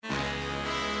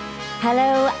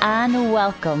Hello and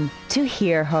welcome to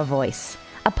Hear Her Voice,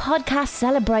 a podcast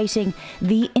celebrating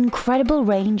the incredible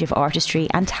range of artistry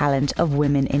and talent of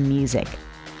women in music.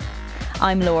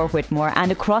 I'm Laura Whitmore,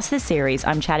 and across this series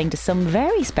I'm chatting to some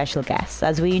very special guests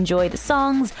as we enjoy the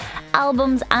songs,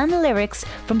 albums and lyrics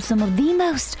from some of the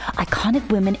most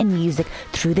iconic women in music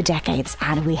through the decades,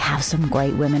 and we have some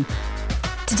great women.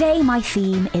 Today my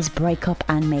theme is breakup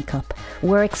and makeup.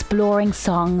 We're exploring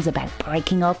songs about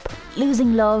breaking up,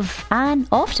 losing love and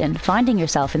often finding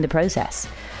yourself in the process.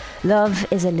 Love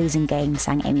is a losing game,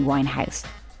 sang Amy Winehouse.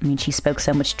 She spoke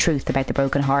so much truth about the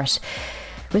broken heart.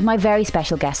 With my very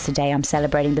special guest today, I'm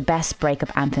celebrating the best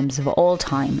breakup anthems of all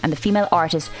time and the female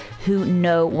artists who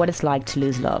know what it's like to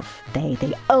lose love. They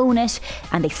own it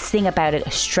and they sing about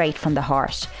it straight from the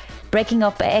heart. Breaking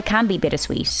up, it can be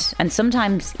bittersweet and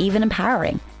sometimes even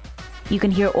empowering. You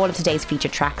can hear all of today's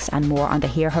featured tracks and more on the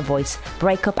Hear Her Voice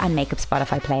Breakup and Makeup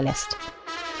Spotify playlist.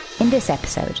 In this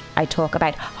episode, I talk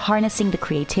about harnessing the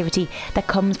creativity that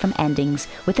comes from endings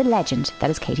with the legend that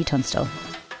is Katie Tunstall.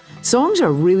 Songs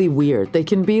are really weird. They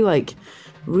can be like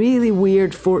really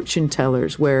weird fortune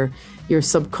tellers where your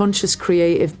subconscious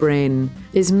creative brain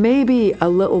is maybe a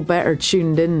little better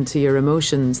tuned in to your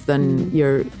emotions than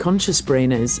your conscious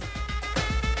brain is.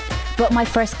 But my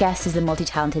first guest is the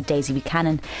multi-talented Daisy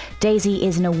Buchanan. Daisy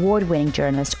is an award-winning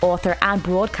journalist, author and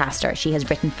broadcaster. She has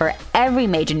written for every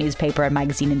major newspaper and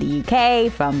magazine in the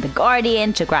UK, from The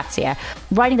Guardian to Grazia,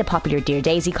 writing the popular Dear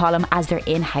Daisy column as their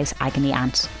in-house agony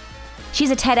aunt. She's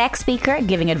a TEDx speaker,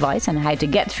 giving advice on how to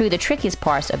get through the trickiest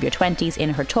parts of your 20s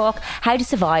in her talk, How to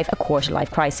Survive a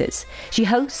Quarter-Life Crisis. She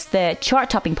hosts the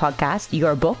chart-topping podcast,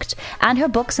 You're Booked, and her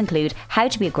books include How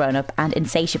to Be a Grown-Up and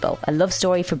Insatiable, a love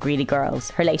story for greedy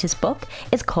girls. Her latest book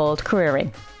is called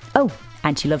Careering. Oh,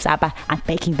 and she loves ABBA and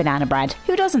baking banana bread.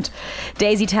 Who doesn't?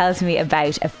 Daisy tells me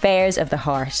about affairs of the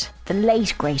heart, the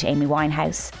late great Amy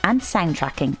Winehouse, and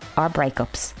soundtracking our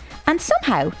breakups. And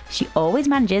somehow, she always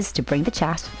manages to bring the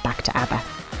chat back to ABBA.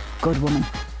 Good woman.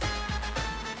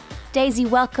 Daisy,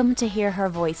 welcome to Hear Her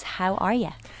Voice. How are you?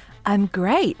 I'm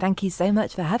great. Thank you so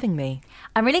much for having me.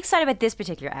 I'm really excited about this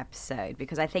particular episode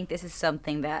because I think this is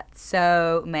something that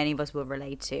so many of us will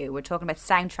relate to. We're talking about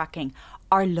soundtracking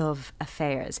our love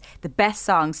affairs, the best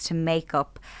songs to make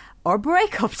up or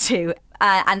break up to.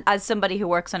 And as somebody who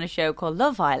works on a show called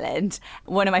Love Island,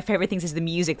 one of my favourite things is the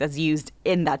music that's used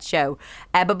in that show.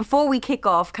 But before we kick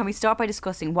off, can we start by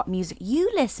discussing what music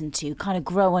you listen to kind of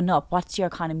growing up? What's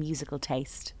your kind of musical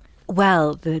taste?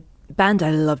 Well, the band I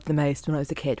loved the most when I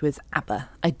was a kid was ABBA.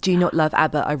 I do not love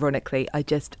ABBA, ironically. I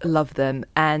just love them.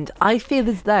 And I feel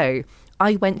as though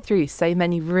I went through so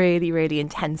many really, really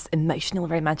intense, emotional,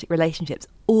 romantic relationships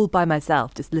all by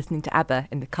myself, just listening to ABBA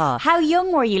in the car. How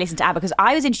young were you listening to ABBA? Because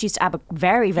I was introduced to ABBA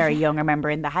very, very young, I remember,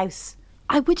 in the house.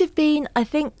 I would have been, I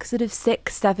think, sort of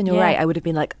 6, 7 or 8. I would have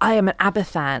been like, I am an ABBA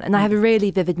fan. And I have a really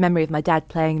vivid memory of my dad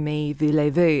playing me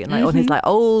Voulez-Vous and on his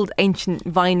old ancient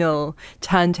vinyl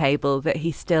turntable that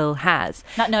he still has.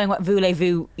 Not knowing what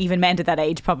Voulez-Vous even meant at that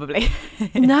age, probably.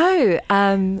 No,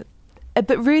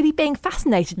 but really being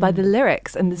fascinated by the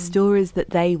lyrics and the stories that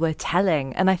they were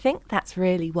telling. And I think that's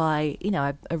really why,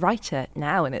 I'm a writer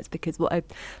now, and it's because what I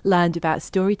learned about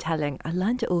storytelling, I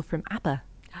learned it all from ABBA.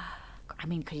 I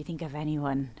mean, could you think of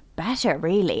anyone better,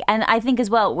 really? And I think as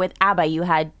well, with ABBA, you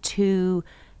had two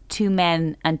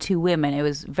men and 2 women. It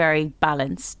was very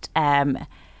balanced.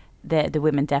 The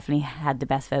women definitely had the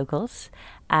best vocals.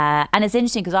 And it's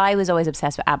interesting because I was always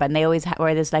obsessed with ABBA, and they always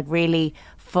were this really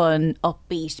fun,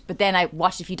 upbeat. But then I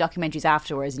watched a few documentaries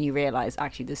afterwards and you realise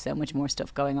actually there's so much more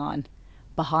stuff going on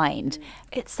behind.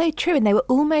 It's so true. And they were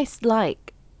almost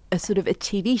like a sort of a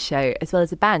TV show as well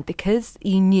as a band, because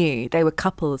you knew they were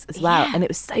couples as well. Yeah. And it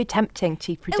was so tempting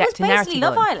to project a narrative. It was basically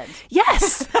Love Island.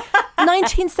 Yes.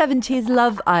 1970s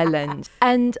Love Island.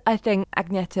 And I think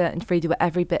Agnieszka and Frida were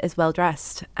every bit as well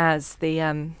dressed as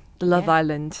the Love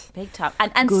Island. Big time.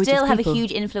 And still have a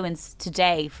huge influence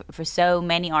today for so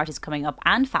many artists coming up,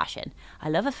 and fashion. I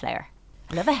love a flare.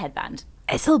 I love a headband.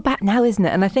 It's all back now, isn't it?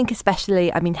 And I think especially,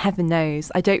 heaven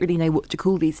knows, I don't really know what to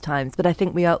call these times, but I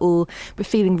think we're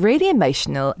feeling really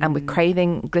emotional and we're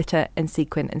craving glitter and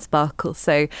sequin and sparkle.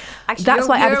 So actually, that's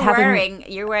why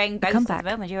you're wearing both at the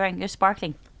moment. You're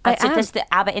sparkling. That's the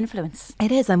ABBA influence.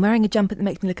 It is. I'm wearing a jumper that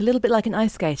makes me look a little bit like an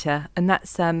ice skater, and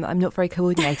that's I'm not very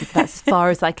coordinated, so that's as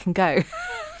far as I can go,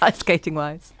 ice skating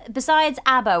wise. Besides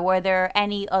ABBA, were there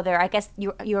any other? I guess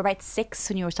you were about 6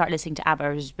 when you started listening to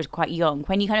ABBA, which was quite young.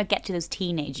 When you kind of get to those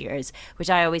teenage years,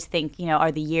 which I always think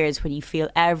are the years when you feel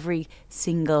every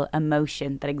single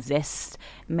emotion that exists.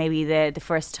 Maybe the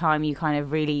first time you kind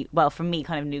of really, well, for me,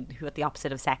 kind of knew what the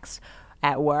opposite of sex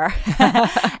were.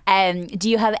 Do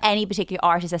you have any particular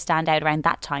artists that stand out around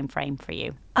that time frame for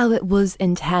you? Oh, it was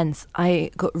intense. I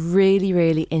got really,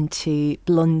 really into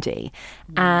Blondie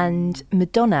and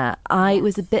Madonna. I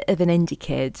was a bit of an indie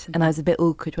kid and I was a bit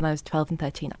awkward when I was 12 and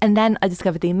 13. And then I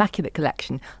discovered the Immaculate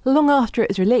Collection long after it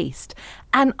was released.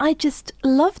 And I just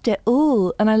loved it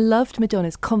all. And I loved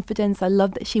Madonna's confidence. I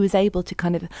loved that she was able to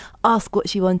kind of ask what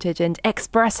she wanted and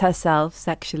express herself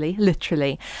sexually,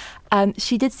 literally.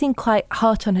 She did seem quite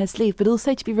heart on her sleeve, but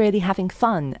also to be really having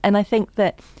fun. And I think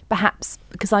that perhaps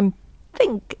because I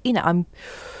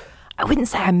wouldn't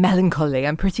say I'm melancholy,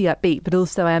 I'm pretty upbeat, but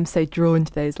also I am so drawn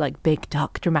to those like big,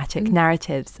 dark, dramatic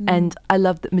narratives. And I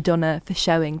love that Madonna for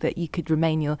showing that you could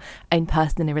remain your own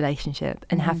person in a relationship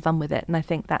and have fun with it. And I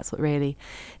think that's what really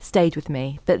stayed with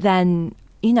me. But then,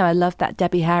 I love that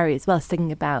Debbie Harry as well,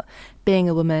 singing about being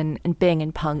a woman and being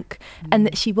in punk and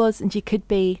that she was and she could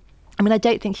be. I mean, I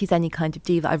don't think she's any kind of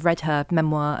diva. I've read her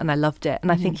memoir and I loved it.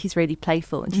 And I think she's really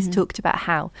playful. And she's talked about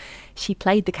how she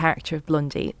played the character of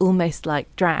Blondie almost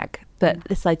like drag. But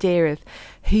this idea of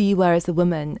who you were as a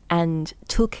woman and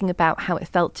talking about how it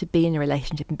felt to be in a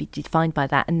relationship and be defined by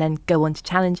that and then go on to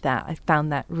challenge that, I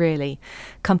found that really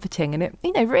comforting. And it,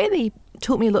 really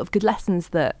taught me a lot of good lessons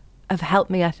that have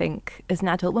helped me, I think, as an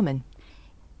adult woman.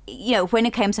 When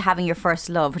it comes to having your first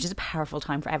love, which is a powerful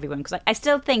time for everyone, because I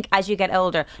still think as you get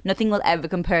older, nothing will ever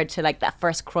compare to like that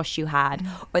first crush you had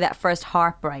or that first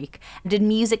heartbreak. Did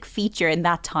music feature in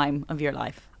that time of your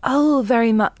life? Oh,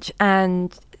 very much.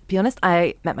 And to be honest,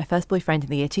 I met my first boyfriend in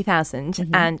the year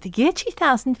 2000 and the year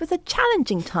 2000 was a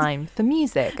challenging time for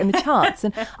music and the charts.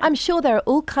 And I'm sure there are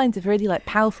all kinds of really like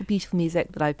powerful, beautiful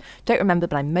music that I don't remember,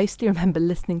 but I mostly remember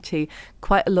listening to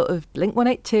quite a lot of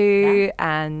Blink-182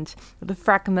 and the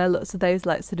Fragma, lots of those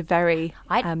like sort of very...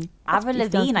 Avril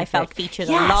Lavigne I felt featured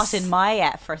a lot in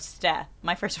my first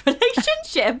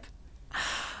relationship.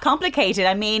 Complicated.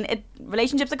 I mean,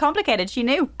 relationships are complicated. She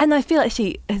knew. And I feel like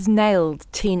she has nailed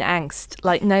teen angst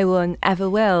like no one ever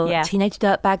will. Yeah. Teenage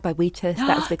Dirtbag by Wheatus.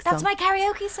 That's a big song. That's my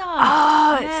karaoke song.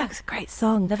 Oh, it's a great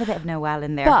song. Love a bit of Noelle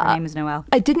in there. But her name is Noelle.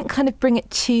 I didn't kind of bring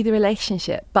it to the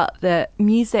relationship, but the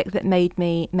music that made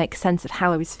me make sense of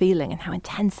how I was feeling and how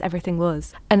intense everything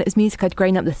was. And it was music I'd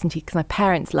grown up listening to because my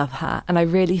parents love her. And I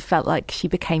really felt like she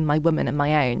became my woman and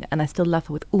my own. And I still love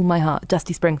her with all my heart.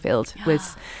 Dusty Springfield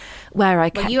was... where I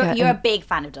kept you're a big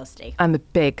fan of Dusty. I'm a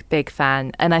big, big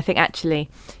fan. And I think actually,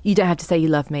 You Don't Have to Say You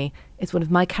Love Me is one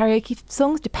of my karaoke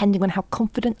songs, depending on how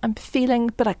confident I'm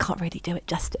feeling, but I can't really do it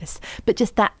justice. But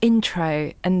just that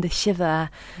intro and the shiver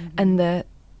and the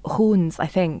horns, I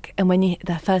think. And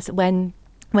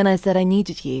when I said I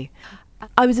needed you,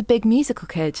 I was a big musical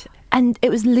kid. And it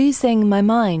was losing my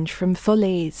mind from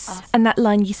Follies. Oh. And that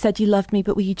line, you said you loved me,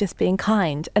 but were you just being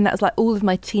kind? And that was like all of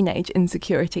my teenage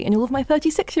insecurity and all of my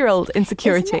 36-year-old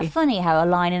insecurity. Isn't it funny how a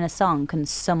line in a song can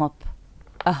sum up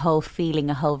a whole feeling,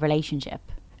 a whole relationship?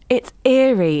 It's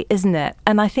eerie, isn't it?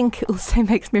 And I think it also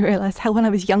makes me realise how when I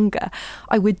was younger,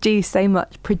 I would do so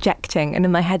much projecting and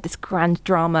in my head this grand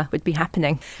drama would be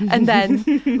happening. And then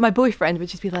my boyfriend would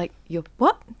just be like, you're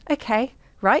what? Okay.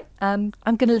 Right, I'm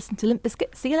going to listen to Limp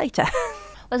Bizkit. See you later. I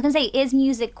was going to say, is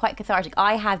music quite cathartic?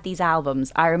 I have these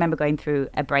albums. I remember going through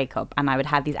a breakup and I would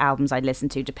have these albums I'd listen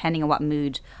to depending on what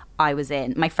mood I was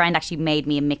in. My friend actually made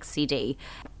me a mixed CD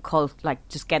called like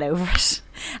Just Get Over It,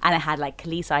 and it had like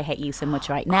Khalees, I Hate You So Much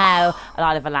Right Now, a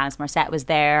lot of Alanis Morissette was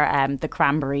there, the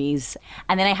Cranberries,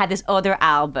 and then I had this other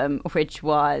album which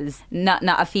was not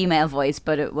a female voice,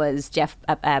 but it was Jeff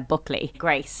Buckley,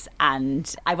 Grace,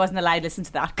 and I wasn't allowed to listen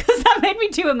to that because that made me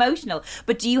too emotional.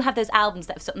 But do you have those albums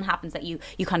that if something happens that you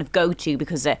kind of go to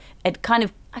because it kind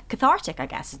of cathartic, I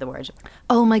guess is the word?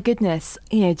 Oh my goodness,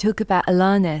 talk about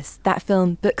Alanis, that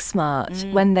film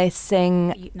Booksmart, when they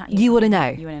sing You Wanna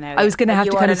Know. I was going to have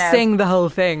to kind of sing the whole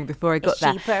thing before I got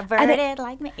there. She perverted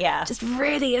like me. Yeah. Just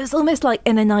really, it was almost like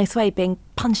in a nice way being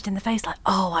punched in the face like,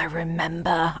 oh, I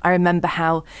remember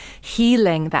how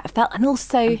healing that felt. And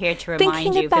also I'm here to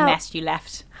remind you of the mess you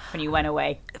left when you went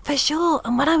away. For sure.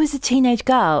 And when I was a teenage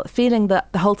girl, feeling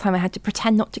that the whole time I had to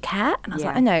pretend not to care. And I was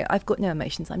like, I know, I've got no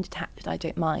emotions. I'm detached. I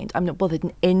don't mind. I'm not bothered.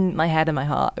 And in my head and my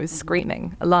heart, I was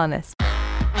screaming, Alanis.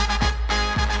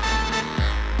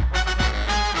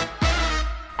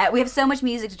 We have so much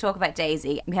music to talk about,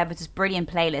 Daisy. We have this brilliant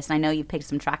playlist, and I know you've picked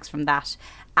some tracks from that.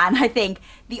 And I think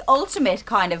the ultimate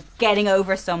kind of getting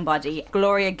over somebody,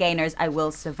 Gloria Gaynor's I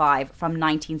Will Survive from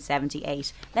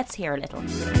 1978. Let's hear a little.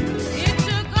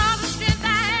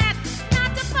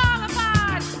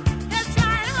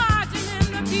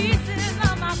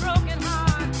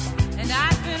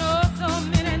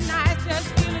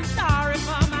 Feeling sorry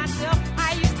for myself.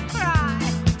 I used to cry,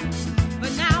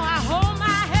 but now I hold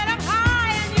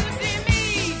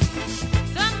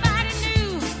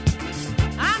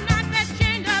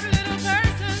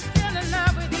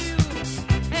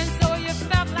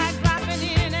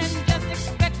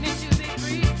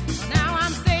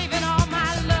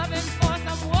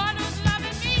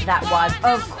That was,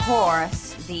 of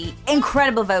course, the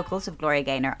incredible vocals of Gloria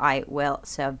Gaynor, I Will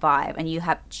Survive. And you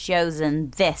have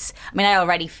chosen this. I mean, I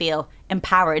already feel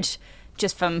empowered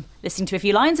just from listening to a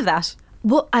few lines of that.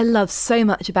 What I love so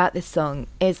much about this song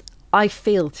is I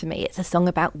feel, to me, it's a song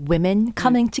about women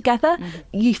coming together.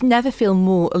 You never feel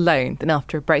more alone than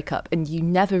after a breakup, and you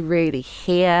never really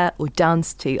hear or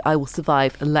dance to I Will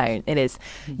Survive alone. It is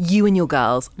you and your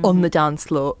girls on the dance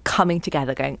floor coming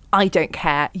together going, I don't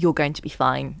care, you're going to be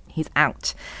fine, he's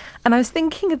out. And I was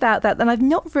thinking about that, and I've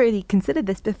not really considered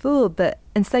this before, but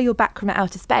and so you're back from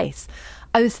outer space.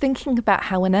 I was thinking about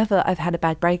how whenever I've had a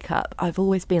bad breakup, I've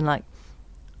always been like,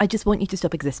 I just want you to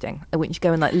stop existing. I want you to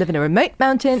go and live in a remote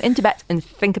mountain in Tibet and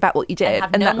think about what you did.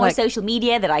 And have no more social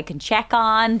media that I can check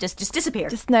on. Just disappear.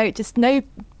 Just no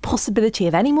possibility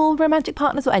of any more romantic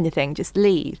partners or anything. Just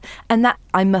leave. And that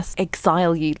I must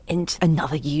exile you into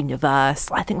another universe.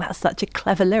 I think that's such a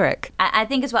clever lyric. I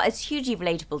think as well, it's hugely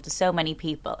relatable to so many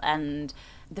people. And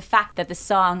the fact that the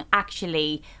song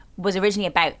actually was originally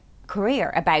about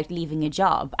career, about leaving a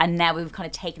job, and now we've kind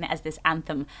of taken it as this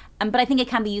anthem, but I think it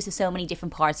can be used to so many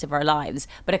different parts of our lives,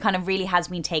 but it kind of really has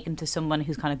been taken to someone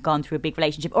who's kind of gone through a big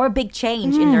relationship or a big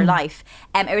change in their life.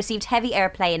 It received heavy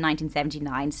airplay in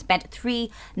 1979, spent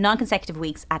 3 non-consecutive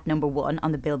weeks at #1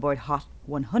 on the Billboard Hot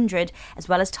 100, as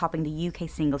well as topping the UK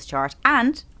singles chart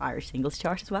and Irish singles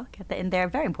chart as well. Get that in there,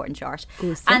 very important chart.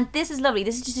 Awesome. And this is lovely.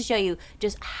 This is just to show you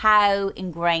just how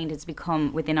ingrained it's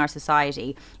become within our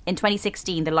society. In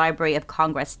 2016, the Library of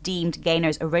Congress deemed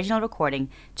Gaynor's original recording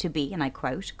to be, and I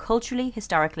quote, culturally,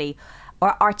 historically,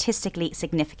 or artistically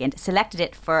significant, selected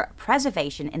it for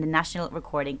preservation in the National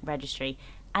Recording Registry.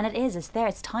 And it's there,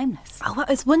 it's timeless. Oh, well,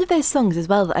 it's one of those songs as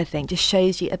well that I think just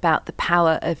shows you about the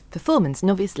power of performance. And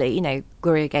obviously,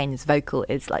 Gloria Gaynor's vocal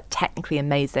is technically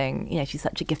amazing. She's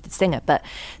such a gifted singer. But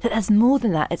that there's more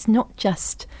than that. It's not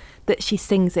just that she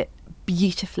sings it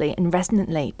beautifully and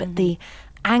resonantly, but the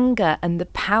anger and the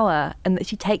power, and that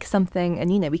she takes something and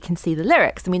we can see the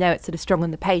lyrics and we know it's sort of strong on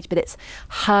the page, but it's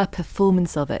her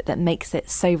performance of it that makes it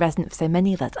so resonant for so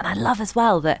many of us. And I love as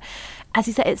well that, as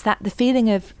you said, it's that the feeling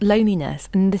of loneliness,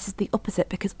 and this is the opposite,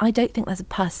 because I don't think there's a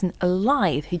person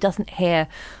alive who doesn't hear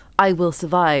I Will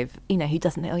Survive, who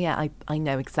doesn't think, oh yeah, I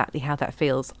know exactly how that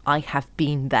feels. I have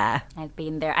been there. I've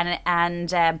been there.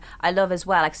 And I love as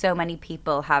well, so many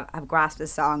people have grasped the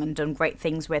song and done great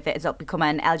things with it. It's become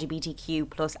an LGBTQ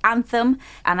plus anthem.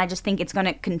 And I just think it's going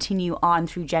to continue on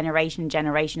through generation,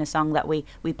 a song that we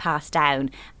pass down.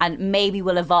 And maybe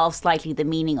will evolve slightly the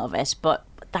meaning of it, but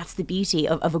that's the beauty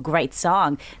of a great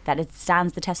song, that it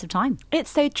stands the test of time. It's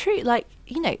so true.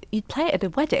 You'd play it at a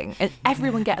wedding and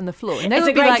everyone get on the floor. It's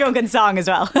a great drunken song as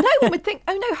well. No one would think,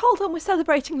 oh no, hold on, we're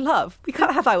celebrating love. We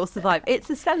can't have I Will Survive. It's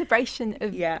a celebration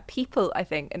of people, I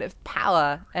think, and of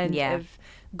power and of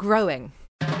growing.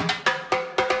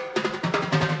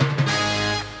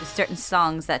 Certain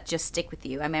songs that just stick with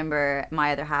you. I remember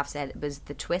my other half said it was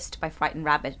The Twist by Frightened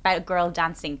Rabbit, about a girl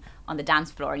dancing on the dance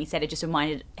floor, and he said it just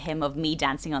reminded him of me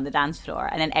dancing on the dance floor.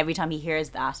 And then every time he hears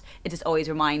that, it just always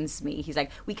reminds me, he's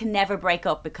like, we can never break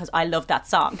up because I love that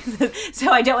song.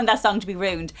 So I don't want that song to be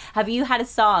ruined. Have you had a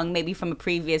song maybe from a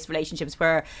previous relationships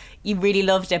where you really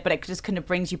loved it but it just kind of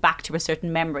brings you back to a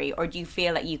certain memory, or do you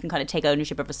feel like you can kind of take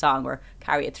ownership of a song or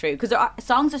carry it through? Because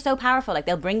songs are so powerful,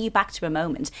 they'll bring you back to a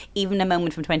moment, even a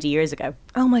moment from 20 years ago.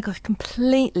 Oh my gosh,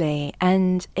 completely.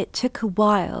 And it took a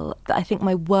while. But I think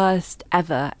my worst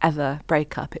ever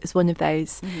breakup, it was one of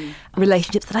those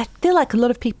relationships that I feel like a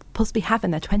lot of people possibly have in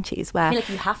their 20s, where I feel like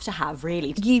you have to have,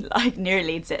 really,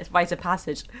 nearly it's rites of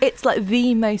passage. It's like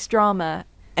the most drama,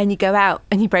 and you go out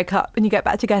and you break up and you get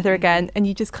back together again, and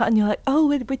you just can't, and you're like, oh,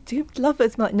 we're doomed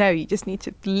lovers. I'm like, no, you just need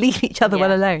to leave each other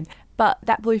well alone. But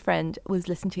that boyfriend was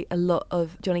listening to a lot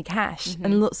of Johnny Cash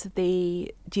and lots of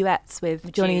the duets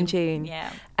with Johnny and June.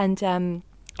 Yeah. And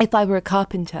if I were a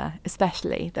carpenter,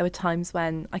 especially, there were times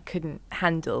when I couldn't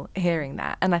handle hearing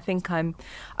that. And I think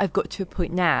I've got to a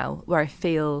point now where I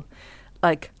feel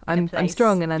like I'm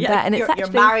strong and I'm there. And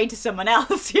you're married to someone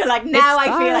else. You're like, now I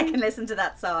feel I can listen to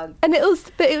that song. And it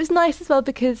was nice as well,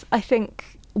 because I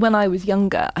think when I was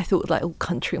younger, I thought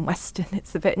country and western,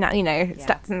 it's a bit now,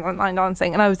 steps and line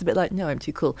dancing, and I was a bit like, no, I'm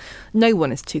too cool. No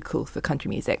one is too cool for country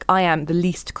music. I am the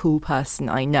least cool person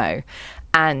I know,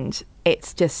 and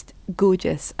it's just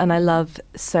gorgeous, and I love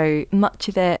so much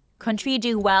of it. Country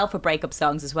do well for breakup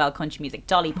songs as well, country music.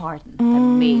 Dolly Parton, for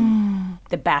me.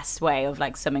 the best way of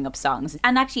like summing up songs.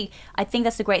 And actually, I think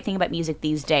that's the great thing about music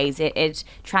these days. It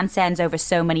transcends over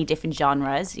so many different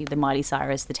genres. The Miley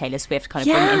Cyrus, the Taylor Swift kind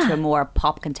of bring it into a more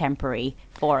pop contemporary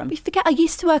forum. You forget, I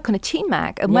used to work on a tune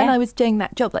mag, and when I was doing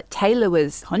that job, like Taylor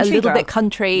was Country a little girl. bit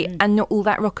country and not all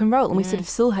that rock and roll, and we sort of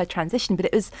saw her transition, but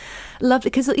it was lovely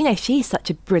because, you know, she's such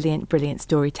a brilliant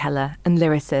storyteller and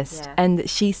lyricist, and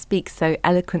she speaks so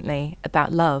eloquently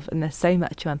about love, and there's so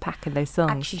much to unpack in those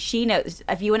songs. Actually, she knows.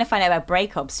 If you want to find out about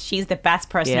breakups, she's the best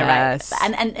person Yes.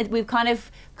 around. And we've kind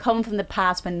of come from the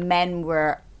past when men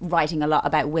were writing a lot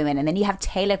about women, and then you have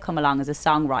Taylor come along as a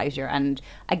songwriter, and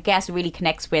I guess really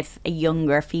connects with a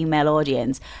younger female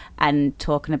audience, and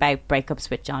talking about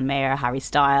breakups with John Mayer, Harry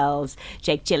Styles,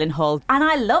 Jake Gyllenhaal. And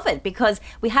I love it because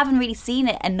we haven't really seen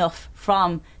it enough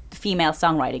from the female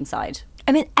songwriting side.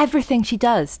 I mean, everything she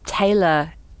does,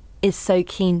 Taylor is so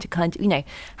keen to kind of, you know,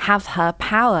 have her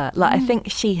power. Like, I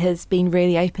think she has been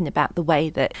really open about the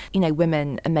way that, you know,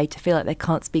 women are made to feel like they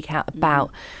can't speak out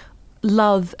about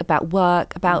love, about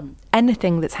work, about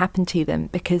anything that's happened to them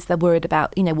because they're worried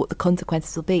about, you know, what the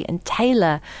consequences will be. And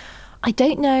Taylor, I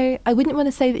don't know, I wouldn't want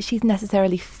to say that she's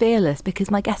necessarily fearless,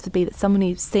 because my guess would be that someone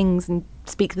who sings and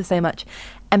speaks with so much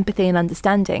empathy and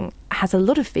understanding has a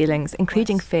lot of feelings,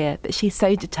 including fear, but she's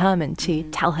so determined to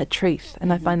tell her truth.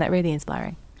 And I find that really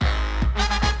inspiring.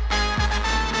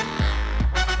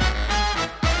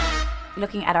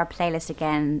 Looking at our playlist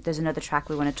again, there's another track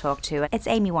we want to talk to. It's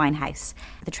Amy Winehouse.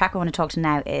 The track we want to talk to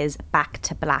now is Back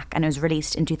to Black, and it was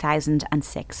released in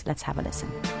 2006. Let's have a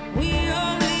listen. We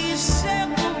only said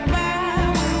goodbye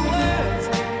with words.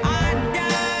 I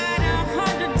died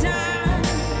 100 times.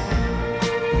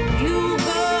 You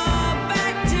go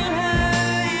back to her,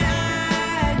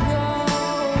 and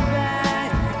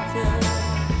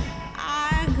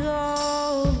I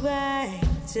go back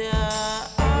to us.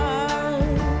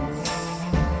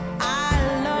 I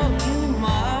love you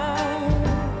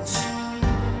much.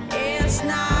 It's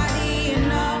not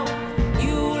enough.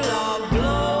 You love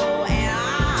blue and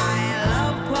I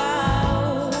love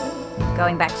purple.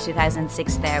 Going back to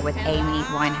 2006 there with Amy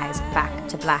Winehouse, Back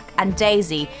to Black. And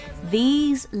Daisy,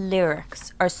 these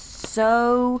lyrics are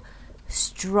so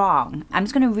strong. I'm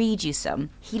just going to read you some.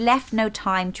 He left no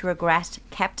time to regret,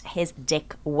 kept his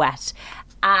dick wet.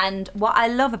 And what I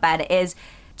love about it is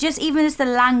just even as the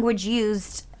language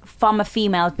used from a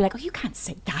female, to be like, oh, you can't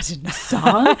say that in a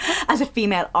song. As a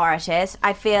female artist,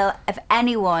 I feel if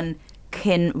anyone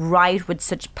can write with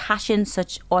such passion,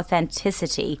 such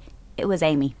authenticity, it was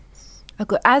Amy.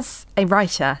 As a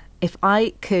writer, if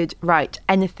I could write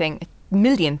anything a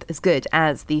millionth as good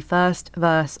as the first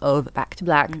verse of Back to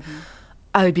Black,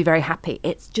 I would be very happy.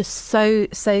 It's just so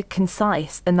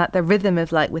concise, and that the rhythm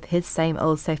of like with his same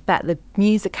old safe bet, the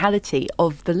musicality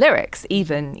of the lyrics,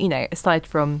 even, you know, aside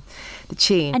from the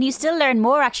tune. And you still learn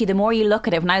more, actually, the more you look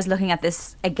at it. When I was looking at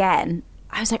this again,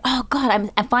 I was like, oh God,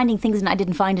 I'm finding things that I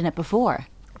didn't find in it before.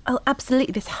 Oh,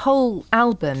 absolutely. This whole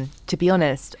album, to be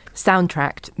honest,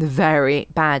 soundtracked the very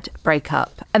bad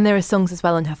breakup. And there are songs as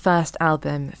well on her first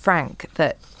album, Frank,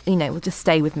 that, you know, will just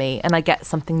stay with me, and I get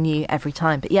something new every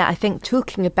time. But yeah, I think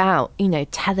talking about, you know,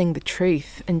 telling the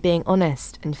truth and being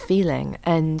honest and feeling,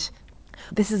 and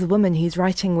this is a woman who's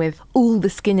writing with all the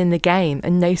skin in the game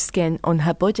and no skin on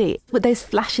her body. With those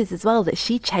flashes as well that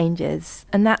she changes,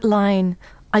 and that line,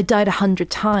 I died 100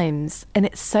 times, and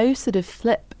it's so sort of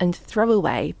flip and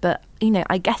throwaway, but, you know,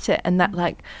 I get it, and that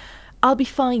like, I'll be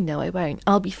fine, no I won't,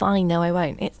 I'll be fine, no I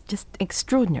won't. It's just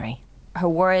extraordinary. Her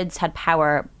words had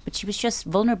power, but she was just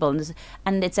vulnerable.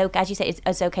 And it's okay, as you say,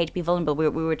 it's okay to be vulnerable. We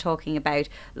were talking about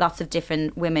lots of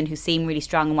different women who seem really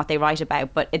strong in what they write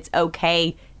about, but it's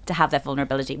okay to have that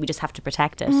vulnerability. We just have to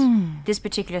protect it. This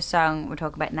particular song we're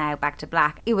talking about now, Back to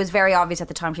Black, it was very obvious at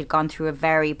the time she'd gone through a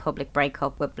very public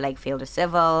breakup with Blake Fielder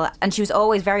Civil, and she was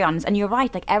always very honest. And you're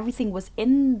right, like everything was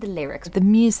in the lyrics. The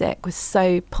music was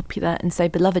so popular and so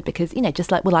beloved because, you know,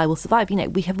 just like Will I Will Survive, you know,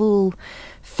 we have all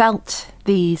felt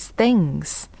these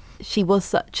things. She was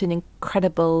such an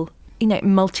incredible, you know,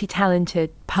 multi-talented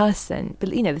person,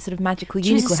 but, you know, the sort of magical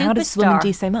She was a unicorn. How does a woman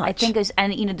do so much? I think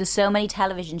and you know, there's so many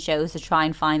television shows to try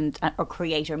and find or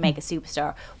create or make a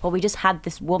superstar. Well, we just had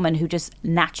this woman who just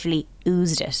naturally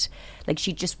oozed it. Like,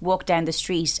 she'd just walk down the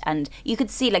street and you could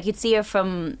see, like, you'd see her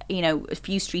from, you know, a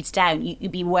few streets down.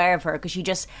 You'd be aware of her because she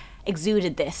just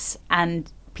exuded this,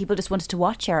 and people just wanted to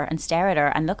watch her and stare at her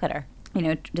and look at her. You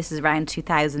know, this is around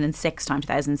 2006 time,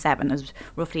 2007. It was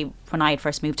roughly when I had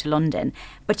first moved to London.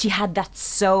 But she had that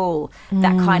soul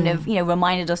that kind of, you know,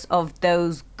 reminded us of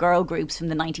those girl groups from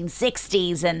the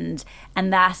 1960s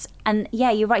and that. And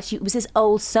yeah, you're right. She was this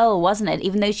old soul, wasn't it?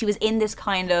 Even though she was in this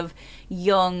kind of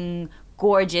young,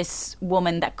 gorgeous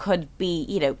woman that could be,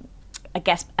 you know, I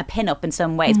guess a pin-up in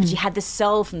some ways, but she had this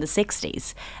soul from the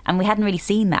 60s, and we hadn't really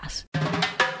seen that.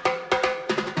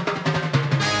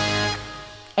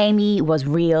 Amy was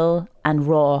real and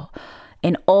raw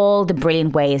in all the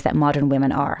brilliant ways that modern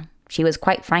women are. She was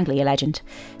quite frankly a legend.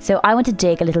 So I want to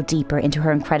dig a little deeper into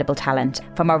her incredible talent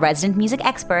from our resident music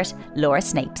expert, Laura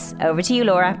Snapes. Over to you,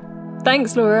 Laura.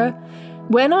 Thanks, Laura.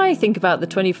 When I think about the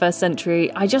 21st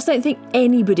century, I just don't think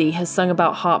anybody has sung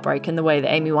about heartbreak in the way that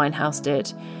Amy Winehouse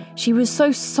did. She was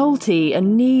so salty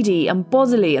and needy and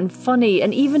bodily and funny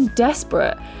and even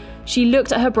desperate. She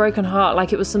looked at her broken heart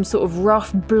like it was some sort of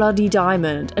rough, bloody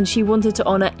diamond, and she wanted to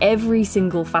honour every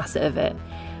single facet of it.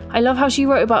 I love how she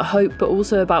wrote about hope, but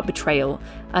also about betrayal,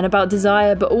 and about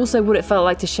desire, but also what it felt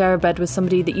like to share a bed with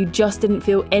somebody that you just didn't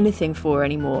feel anything for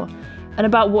anymore, and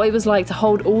about what it was like to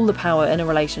hold all the power in a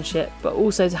relationship, but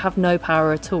also to have no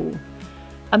power at all.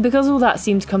 And because all that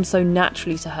seemed to come so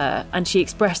naturally to her, and she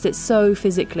expressed it so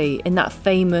physically in that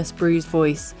famous bruised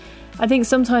voice, I think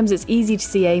sometimes it's easy to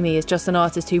see Amy as just an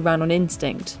artist who ran on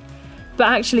instinct. But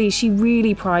actually, she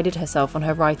really prided herself on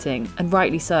her writing, and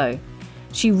rightly so.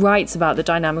 She writes about the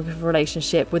dynamic of a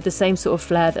relationship with the same sort of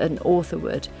flair that an author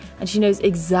would, and she knows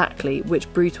exactly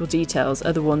which brutal details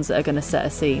are the ones that are going to set a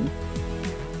scene.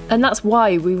 And that's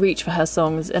why we reach for her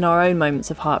songs in our own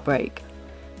moments of heartbreak.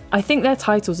 I think their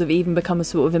titles have even become a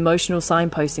sort of emotional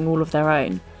signposting all of their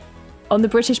own. On the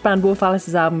British band Wolf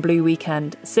Alice's album Blue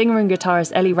Weekend, singer and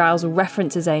guitarist Ellie Rousel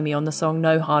references Amy on the song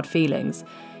No Hard Feelings.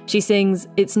 She sings,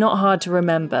 "It's not hard to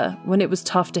remember when it was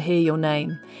tough to hear your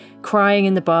name. Crying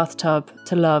in the bathtub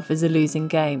to love is a losing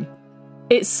game."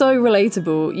 It's so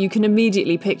relatable, you can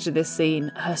immediately picture this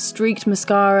scene. Her streaked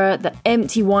mascara, the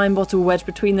empty wine bottle wedged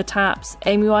between the taps,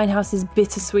 Amy Winehouse's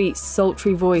bittersweet,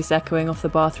 sultry voice echoing off the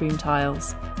bathroom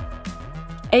tiles.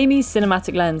 Amy's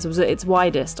cinematic lens was at its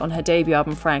widest on her debut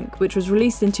album Frank, which was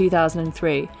released in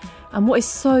 2003. And what is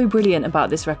so brilliant about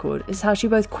this record is how she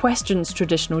both questions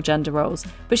traditional gender roles,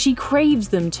 but she craves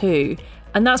them too.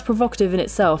 And that's provocative in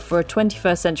itself for a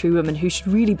 21st century woman who should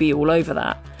really be all over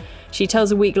that. She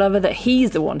tells a weak lover that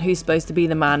he's the one who's supposed to be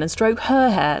the man and stroke her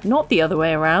hair, not the other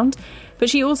way around. But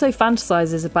she also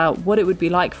fantasises about what it would be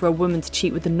like for a woman to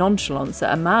cheat with the nonchalance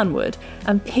that a man would,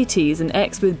 and pities an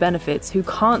ex with benefits who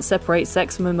can't separate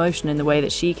sex from emotion in the way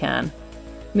that she can.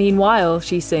 Meanwhile,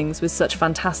 she sings with such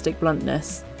fantastic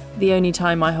bluntness, "The only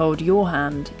time I hold your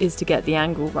hand is to get the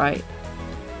angle right."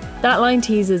 That line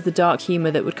teases the dark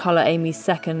humour that would colour Amy's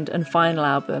second and final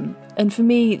album, and for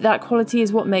me, that quality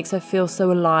is what makes her feel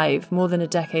so alive more than a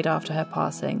decade after her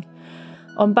passing.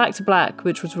 On Back to Black,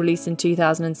 which was released in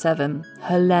 2007,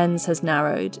 her lens has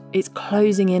narrowed. It's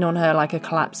closing in on her like a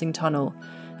collapsing tunnel,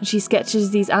 and she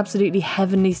sketches these absolutely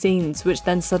heavenly scenes which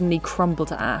then suddenly crumble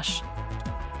to ash.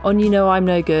 On You Know I'm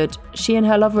No Good, she and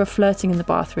her lover are flirting in the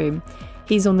bathroom.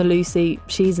 He's on the Lucy,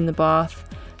 she's in the bath.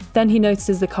 Then he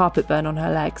notices the carpet burn on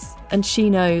her legs, and she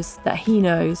knows that he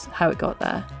knows how it got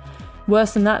there.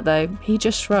 Worse than that though, he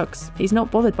just shrugs. He's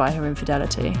not bothered by her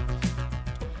infidelity.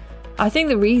 I think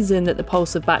the reason that the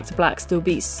pulse of Back to Black still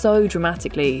beats so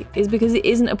dramatically is because it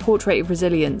isn't a portrait of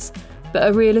resilience, but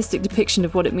a realistic depiction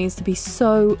of what it means to be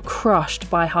so crushed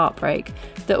by heartbreak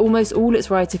that almost all its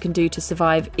writer can do to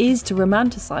survive is to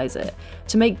romanticise it,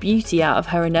 to make beauty out of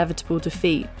her inevitable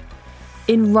defeat.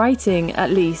 In writing,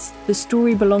 at least, the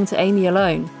story belonged to Amy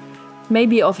alone.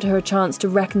 Maybe it offered her a chance to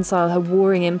reconcile her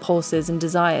warring impulses and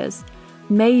desires.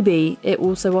 Maybe it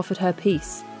also offered her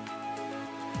peace.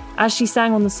 As she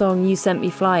sang on the song You Sent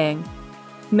Me Flying,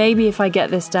 maybe if I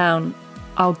get this down,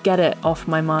 I'll get it off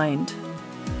my mind.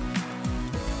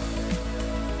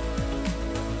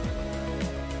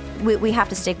 We have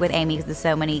to stick with Amy because there's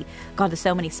so many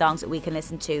songs that we can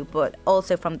listen to, but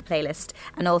also from the playlist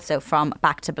and also from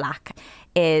Back to Black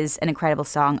is an incredible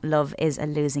song, Love is a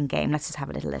Losing Game. Let's just have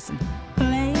a little listen.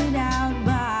 Played out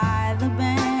by the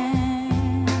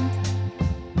band.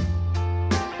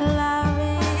 Love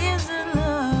is a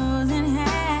losing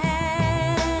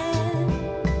hand.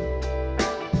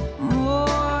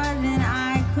 More than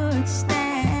I could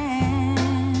stand.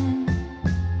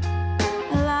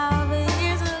 Love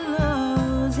is a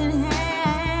losing hand.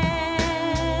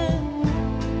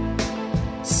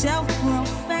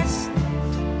 Self-professed,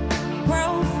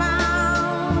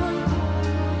 profound,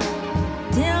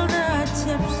 till the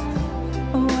tips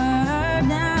were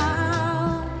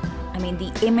down. I mean,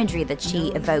 the imagery that she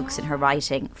evokes in her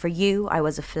writing. For you, I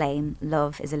was a flame.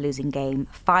 Love is a losing game.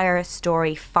 Fire,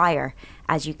 story, fire.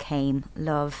 As you came,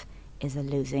 love is a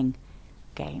losing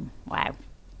game. Wow.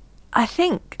 I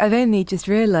think I've only just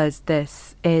realised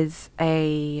this is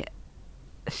a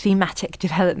thematic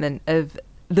development of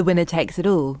The Winner Takes It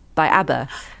All by ABBA.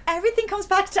 Everything comes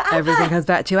back to ABBA. Everything comes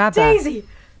back to ABBA. Daisy.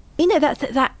 You know,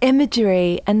 that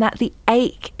imagery and the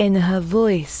ache in her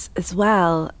voice as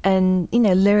well. And, you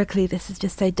know, lyrically, this is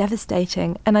just so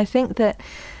devastating. And I think that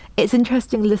it's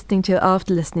interesting listening to her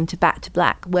after listening to Back to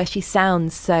Black, where she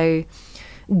sounds so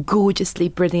gorgeously,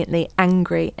 brilliantly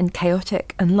angry and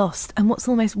chaotic and lost. And what's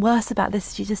almost worse about this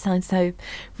is she just sounds so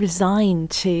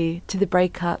resigned to the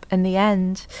breakup and the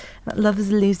end. That love is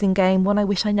a losing game, one I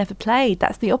wish I never played.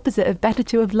 That's the opposite of better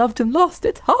to have loved and lost.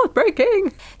 It's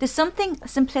heartbreaking. There's something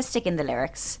simplistic in the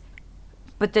lyrics,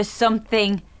 but there's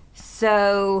something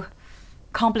so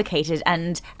complicated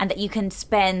and that you can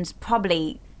spend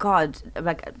probably,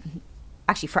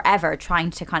 actually forever trying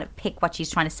to kind of pick what she's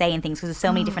trying to say and things, because there's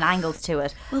so many different angles to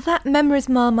it. Well, that memories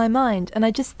mar my mind, and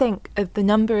I just think of the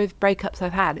number of breakups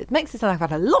I've had. It makes it sound like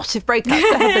I've had a lot of breakups.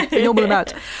 I have a normal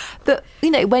amount. But,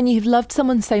 you know, when you've loved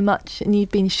someone so much and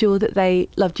you've been sure that they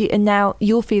loved you, and now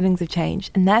your feelings have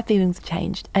changed and their feelings have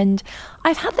changed. And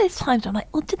I've had those times where I'm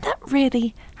like, well, did that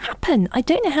really happen? I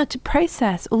don't know how to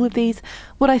process all of these,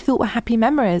 what I thought were happy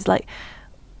memories. Like,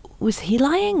 was he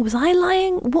lying? Was I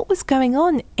lying? What was going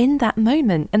on in that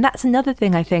moment? And that's another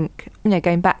thing, I think, you know,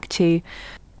 going back to,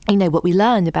 you know, what we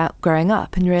learned about growing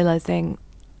up and realising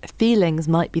feelings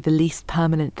might be the least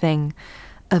permanent thing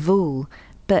of all.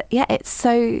 But yeah, it's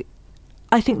so,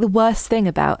 I think the worst thing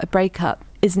about a breakup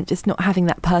isn't just not having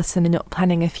that person and not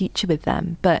planning a future with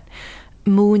them, but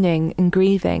mourning and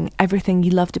grieving everything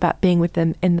you loved about being with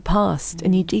them in the past.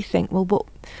 And you do think, well, what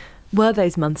were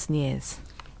those months and years?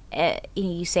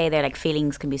 You say there, like,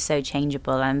 feelings can be so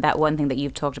changeable, and that one thing that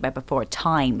you've talked about before,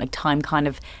 time kind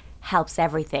of helps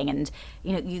everything. And,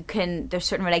 you know, there's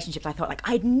certain relationships I thought, like,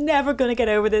 I'm never going to get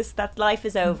over this, that life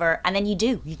is over, and then you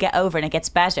get over and it gets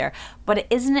better. But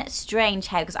isn't it strange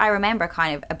how, because I remember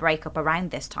kind of a breakup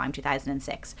around this time,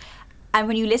 2006, and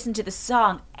when you listen to the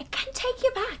song, it can take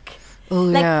you back. Oh,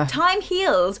 like, yeah. Time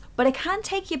heals, but it can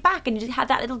take you back, and you just had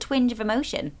that little twinge of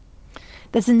emotion.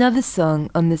 There's another song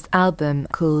on this album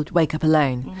called Wake Up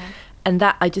Alone. Mm-hmm. And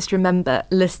that I just remember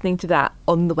listening to that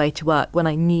on the way to work when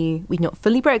I knew we'd not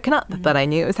fully broken up, but I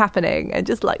knew it was happening. And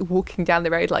just like walking down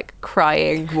the road, like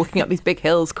crying, walking up these big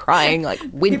hills, crying, like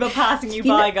people passing you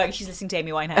by going, she's listening to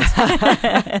Amy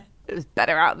Winehouse. It was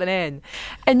better out than in.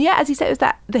 And yeah, as you said, it was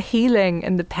that the healing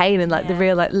and the pain and like the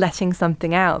real like letting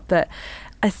something out. But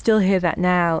I still hear that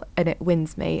now and it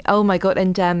wins me. Oh my God.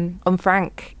 And on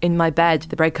Frank in My Bed,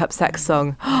 the breakup sex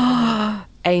song,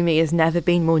 Amy has never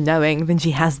been more knowing than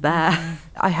she has there.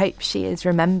 I hope she is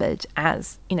remembered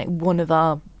as, you know, one of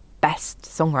our best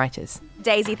songwriters.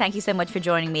 Daisy, thank you so much for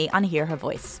joining me on Hear Her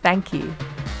Voice. Thank you.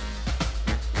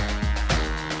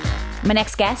 My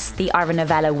next guest, the Ivor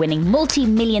Novello winning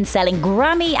multi-million selling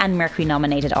Grammy and Mercury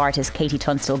nominated artist Katie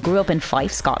Tunstall, grew up in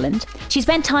Fife, Scotland. She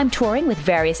spent time touring with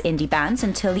various indie bands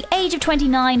until the age of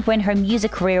 29, when her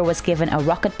music career was given a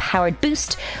rocket-powered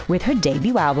boost with her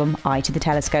debut album, Eye to the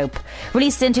Telescope.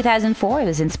 Released in 2004, it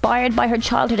was inspired by her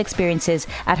childhood experiences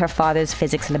at her father's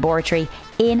physics laboratory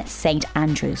in St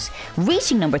Andrews.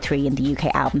 Reaching number 3 in the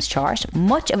UK albums chart,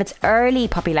 much of its early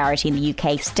popularity in the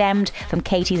UK stemmed from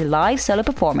Katie's live solo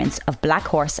performance of Black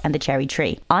Horse and the Cherry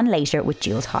Tree, on Later with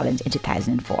Jules Holland in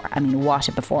 2004. I mean, what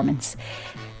a performance.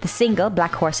 The single,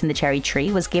 Black Horse and the Cherry Tree,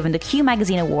 was given the Q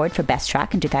Magazine Award for Best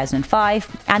Track in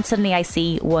 2005, and Suddenly I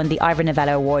See won the Ivor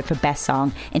Novello Award for Best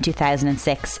Song in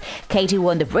 2006. Katie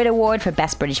won the Brit Award for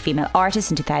Best British Female Artist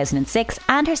in 2006,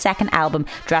 and her second album,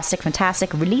 Drastic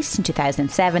Fantastic, released in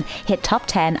 2007, hit top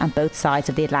 10 on both sides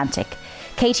of the Atlantic.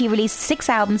 Katie released 6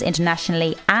 albums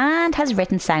internationally and has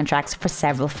written soundtracks for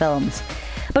several films.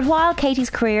 But while Katie's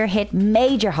career hit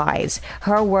major highs,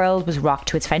 her world was rocked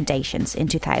to its foundations in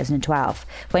 2012,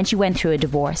 when she went through a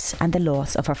divorce and the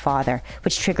loss of her father,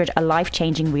 which triggered a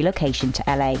life-changing relocation to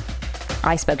LA.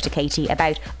 I spoke to Katie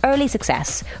about early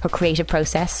success, her creative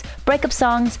process, breakup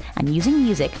songs, and using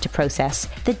music to process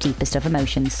the deepest of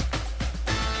emotions.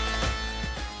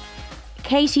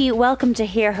 Katie, welcome to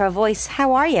Hear Her Voice.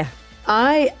 How are you?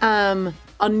 I am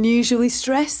unusually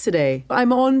stressed today.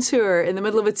 I'm on tour, in the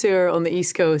middle of a tour on the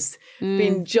East Coast,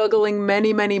 been juggling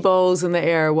many, many balls in the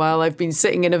air while I've been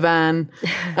sitting in a van,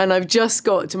 and I've just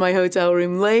got to my hotel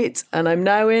room late, and I'm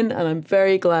now in, and I'm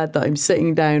very glad that I'm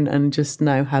sitting down and just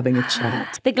now having a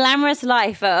chat. The glamorous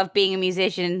life of being a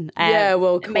musician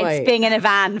quite. makes being in a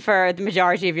van for the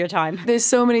majority of your time. There's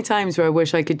so many times where I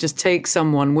wish I could just take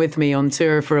someone with me on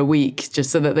tour for a week,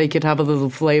 just so that they could have a little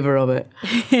flavour of it.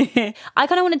 I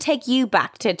kind of want to take you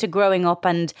back to growing up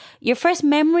and your first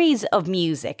memories of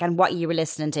music and what you were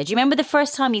listening to. Do you remember the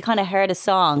first time you kind of heard a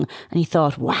song and you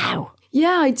thought, wow?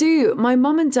 Yeah, I do. My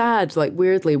mum and dad, like,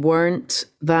 weirdly weren't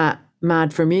that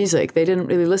mad for music. They didn't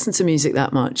really listen to music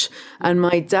that much. And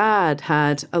my dad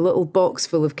had a little box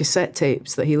full of cassette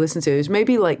tapes that he listened to. It was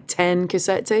maybe like 10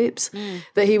 cassette tapes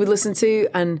that he would listen to.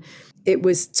 And it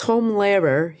was Tom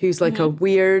Lehrer, who's like a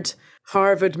weird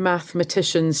Harvard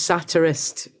mathematician,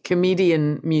 satirist,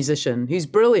 comedian, musician, who's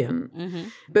brilliant.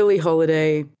 Billie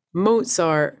Holiday,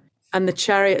 Mozart, and the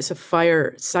Chariots of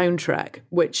Fire soundtrack,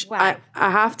 which I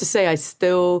have to say, I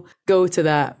still go to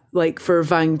that, like for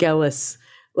Vangelis,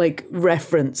 like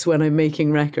reference when I'm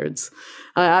making records.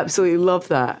 I absolutely love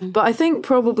that. But I think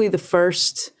probably the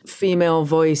first female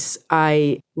voice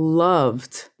I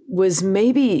loved was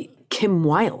maybe Kim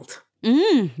Wilde.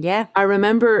 Yeah. I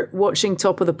remember watching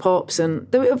Top of the Pops,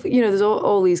 and there's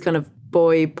all these kind of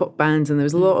boy pop bands, and there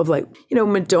was a lot of like,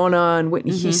 Madonna and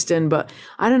Whitney Houston, but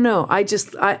I don't know.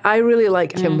 I really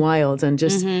like Kim Wilde and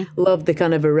just loved the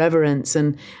kind of irreverence.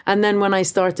 And then when I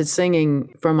started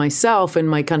singing for myself in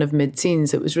my kind of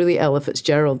mid-teens, it was really Ella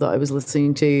Fitzgerald that I was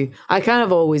listening to. I kind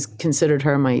of always considered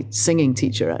her my singing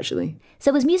teacher, actually.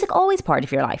 So was music always part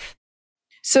of your life?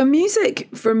 So music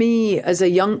for me as a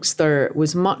youngster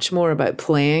was much more about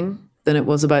playing than it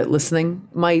was about listening.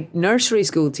 My nursery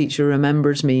school teacher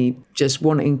remembers me just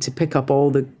wanting to pick up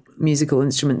all the musical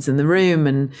instruments in the room.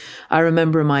 And I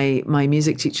remember my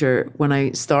music teacher, when I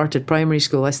started primary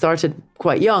school, I started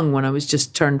quite young when I was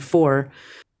just turned 4.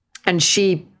 And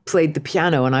she played the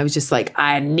piano, and I was just like,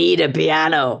 I need a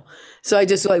piano. So I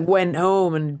just like went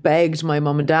home and begged my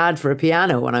mum and dad for a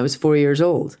piano when I was 4 years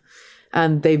old.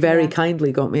 And they very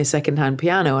kindly got me a secondhand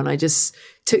piano, and I just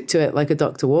took to it like a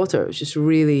duck to water. It was just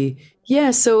really,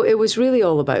 so it was really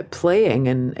all about playing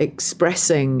and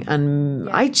expressing. And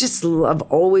I've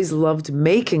always loved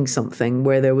making something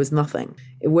where there was nothing.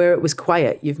 Where it was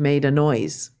quiet, you've made a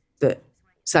noise that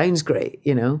sounds great,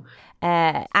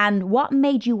 And what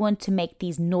made you want to make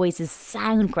these noises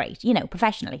sound great,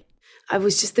 professionally?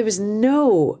 there was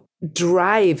no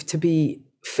drive to be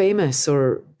famous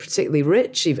or particularly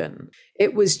rich even.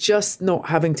 It was just not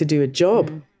having to do a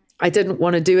job. I didn't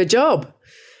want to do a job.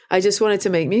 I just wanted to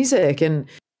make music. And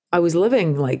I was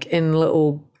living like in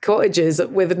little cottages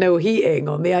with no heating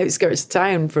on the outskirts of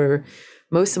town for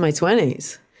most of my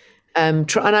 20s.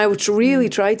 And I would really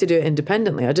try to do it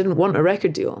independently. I didn't want a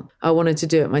record deal. I wanted to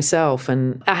do it myself.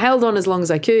 And I held on as long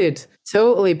as I could,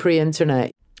 totally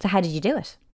pre-internet. So how did you do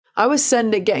it? I was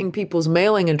getting people's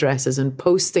mailing addresses and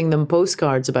posting them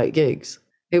postcards about gigs.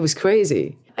 It was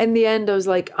crazy. In the end, I was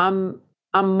like, I'm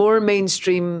more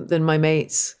mainstream than my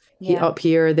mates up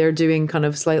here. They're doing kind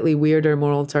of slightly weirder,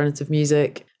 more alternative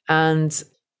music. And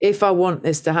if I want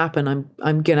this to happen,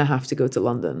 I'm going to have to go to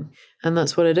London. And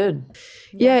that's what I did.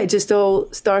 Yeah, it just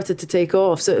all started to take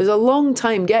off. So it was a long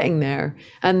time getting there.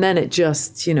 And then it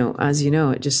just, as you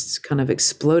know, it just kind of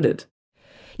exploded.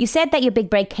 You said that your big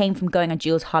break came from going on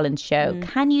Jools Holland's show.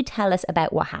 Can you tell us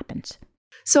about what happened?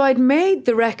 So I'd made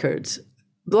the record.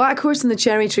 Black Horse and the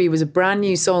Cherry Tree was a brand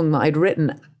new song that I'd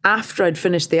written after I'd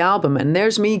finished the album. And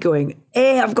there's me going,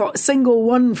 hey, I've got single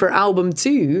 1 for album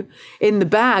 2 in the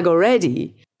bag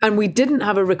already. And we didn't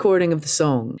have a recording of the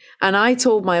song. And I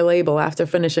told my label after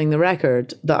finishing the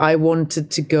record that I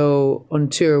wanted to go on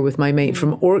tour with my mate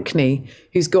from Orkney,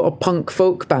 who's got a punk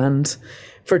folk band,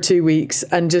 for 2 weeks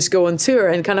and just go on tour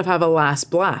and kind of have a last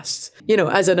blast,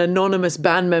 as an anonymous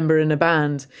band member in a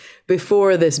band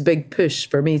before this big push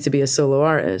for me to be a solo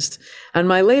artist. And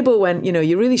my label went,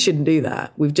 you really shouldn't do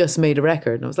that. We've just made a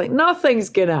record. And I was like, nothing's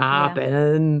going to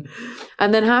happen.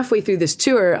 And then halfway through this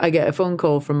tour, I get a phone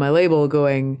call from my label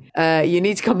going, you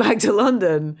need to come back to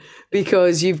London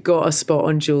because you've got a spot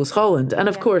on Jools Holland. And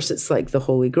of course, it's like the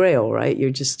Holy Grail, right?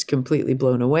 You're just completely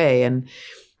blown away. And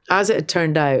as it had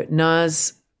turned out,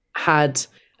 Nas had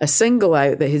a single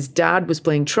out that his dad was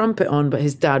playing trumpet on, but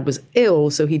his dad was ill,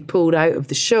 so he'd pulled out of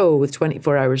the show with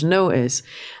 24 hours notice,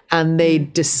 and they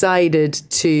decided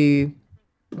to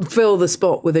fill the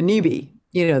spot with a newbie.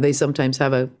 They sometimes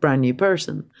have a brand new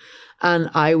person. And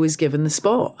I was given the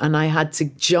spot, and I had to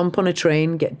jump on a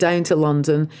train, get down to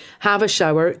London, have a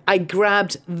shower. I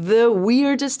grabbed the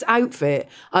weirdest outfit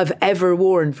I've ever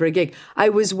worn for a gig. I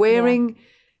was wearing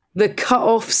the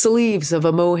cut-off sleeves of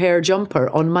a mohair jumper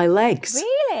on my legs.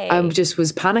 Really? I just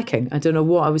was panicking. I don't know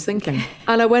what I was thinking.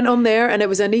 And I went on there, and it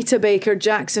was Anita Baker,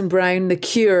 Jackson Browne, The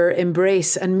Cure,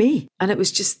 Embrace, and me. And it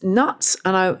was just nuts.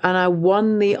 And I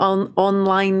won the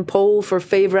online poll for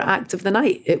favourite act of the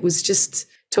night. It was just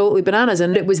totally bananas.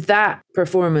 And it was that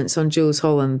performance on Jools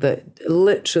Holland that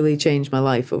literally changed my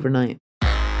life overnight.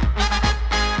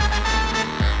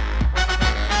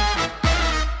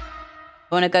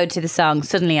 I want to go to the song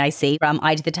Suddenly I See from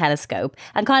Eye to the Telescope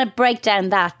and kind of break down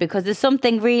that, because there's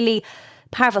something really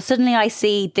powerful. Suddenly I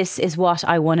see this is what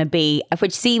I want to be,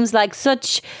 which seems like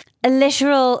such a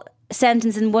literal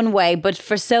sentence in one way, but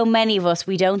for so many of us,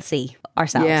 we don't see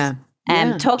ourselves. Yeah.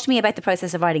 Yeah. Talk to me about the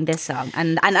process of writing this song.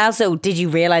 And also, did you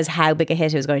realise how big a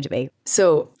hit it was going to be?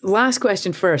 So, last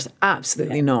question first.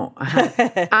 Absolutely not. I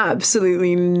had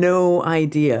absolutely no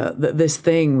idea that this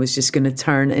thing was just going to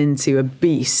turn into a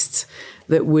beast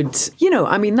that would,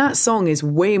 I mean, that song is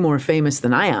way more famous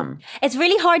than I am. It's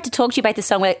really hard to talk to you about this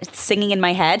song without singing in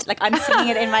my head. Like, I'm singing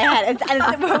it in my head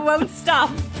and it won't stop.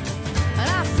 And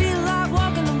I feel like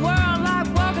walking the world, like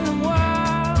walking the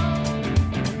world.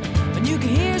 And you can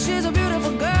hear she's a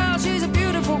beautiful girl, she's a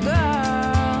beautiful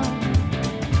girl.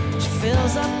 She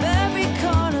fills up every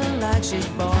corner like she's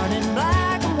born in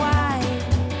black and white.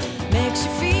 Makes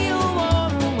you feel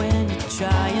warmer when you're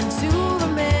trying to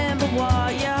remember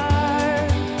what you are.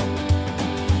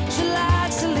 She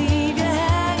likes to leave you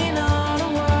hanging on a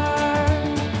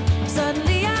word.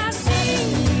 Suddenly I see,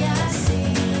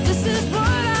 this is what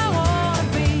I wanna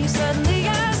be. Suddenly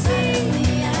I see,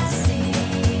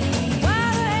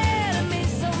 why the hell it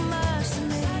means so much to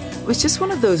me. It was just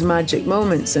one of those magic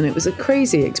moments, and it was a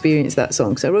crazy experience, that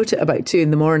song. So I wrote it about 2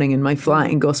 a.m. in my flat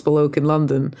in Gospel Oak in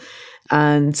London.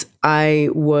 And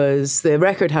the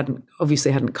record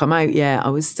hadn't come out yet. I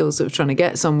was still sort of trying to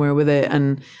get somewhere with it.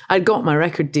 And I'd got my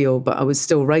record deal, but I was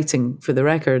still writing for the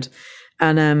record.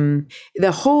 And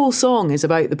the whole song is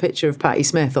about the picture of Patti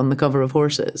Smith on the cover of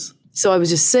Horses. So I was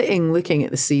just sitting looking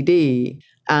at the CD,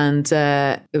 and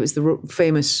it was the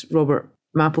famous Robert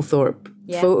Mapplethorpe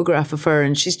photograph of her.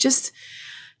 And she's just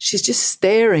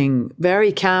staring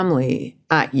very calmly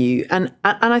at you. And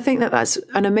I think that that's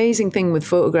an amazing thing with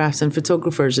photographs and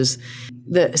photographers, is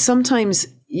that sometimes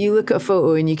you look at a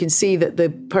photo and you can see that the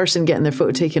person getting their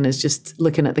photo taken is just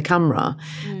looking at the camera.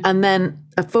 And then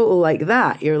a photo like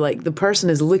that, you're like, the person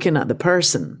is looking at the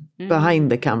person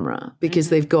behind the camera because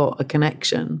they've got a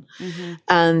connection.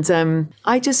 And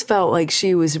I just felt like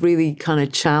she was really kind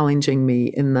of challenging me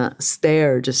in that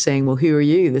stare, just saying, well, who are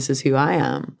you? This is who I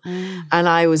am. And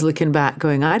I was looking back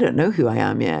going, I don't know who I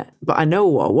am yet, but I know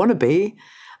what I want to be,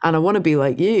 and I want to be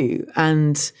like you.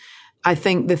 And I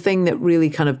think the thing that really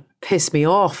kind of pissed me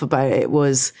off about it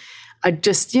was I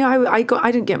just, I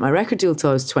didn't get my record deal till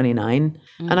I was 29.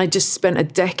 And I just spent a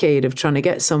decade of trying to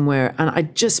get somewhere. And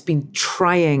I'd just been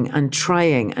trying and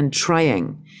trying and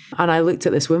trying. And I looked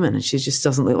at this woman and she just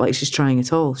doesn't look like she's trying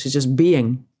at all. She's just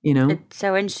being, It's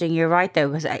so interesting. You're right, though,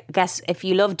 because I guess if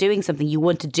you love doing something, you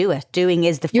want to do it. Doing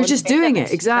is the fun. You're just bit doing of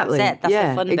it. Exactly. That's it. That's yeah,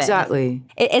 the fun bit. exactly.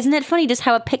 Isn't it funny just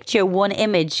how a picture, one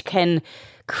image can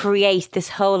create this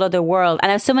whole other world? And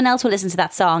now someone else will listen to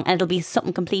that song and it'll be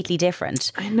something completely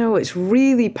different. I know, it's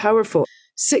really powerful.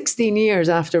 16 years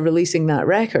after releasing that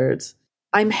record,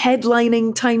 I'm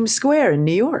headlining Times Square in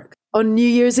New York on New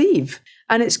Year's Eve.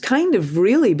 And it's kind of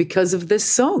really because of this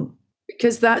song,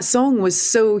 because that song was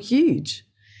so huge.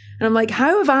 And I'm like,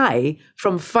 how have I,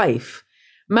 from Fife,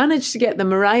 managed to get the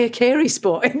Mariah Carey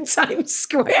spot in Times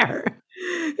Square?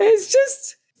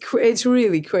 It's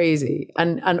really crazy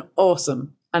and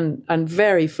awesome and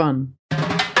very fun.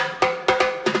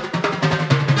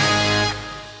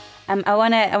 I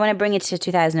want to bring it to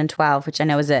 2012, which I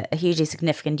know is a hugely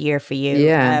significant year for you.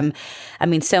 Yeah. I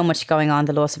mean, so much going on,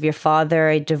 the loss of your father,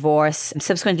 a divorce, and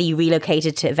subsequently you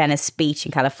relocated to Venice Beach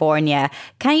in California.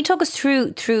 Can you talk us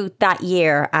through that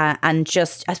year and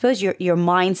just, I suppose, your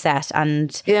mindset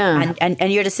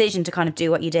and your decision to kind of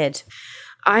do what you did?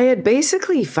 I had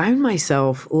basically found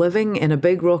myself living in a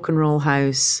big rock and roll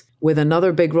house with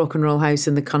another big rock and roll house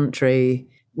in the country,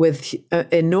 with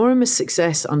enormous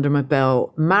success under my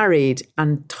belt, married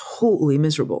and totally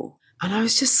miserable. And I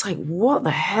was just like, what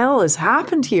the hell has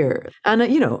happened here? And,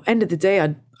 end of the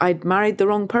day, I'd married the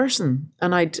wrong person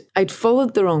and I'd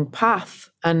followed the wrong path.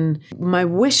 And my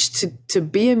wish to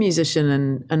be a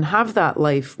musician and have that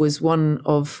life was one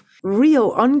of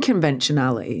real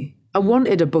unconventionality. I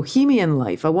wanted a bohemian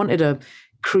life. I wanted a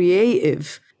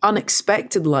creative,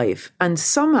 unexpected life. And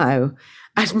somehow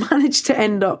I'd managed to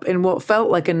end up in what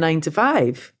felt like a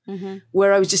 9-to-5,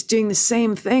 where I was just doing the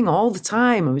same thing all the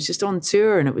time. I was just on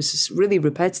tour and it was just really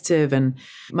repetitive. And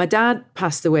my dad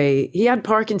passed away. He had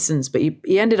Parkinson's, but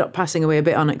he ended up passing away a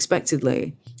bit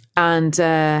unexpectedly. And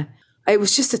it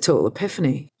was just a total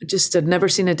epiphany. I'd never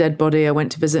seen a dead body. I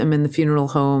went to visit him in the funeral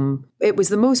home. It was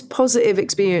the most positive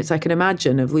experience I can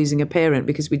imagine of losing a parent,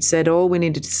 because we'd said all we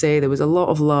needed to say. There was a lot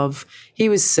of love. He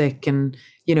was sick and,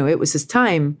 it was his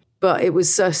time. But it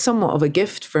was somewhat of a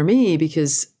gift for me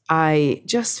because I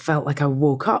just felt like I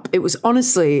woke up. It was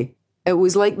like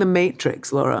the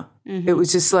Matrix, Laura. It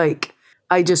was just like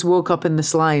I just woke up in the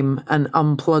slime and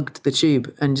unplugged the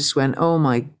tube and just went, oh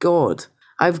my God,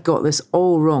 I've got this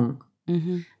all wrong.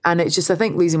 And it's just, I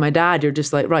think losing my dad, you're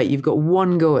just like, right, you've got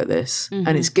one go at this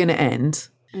and it's going to end.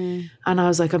 And I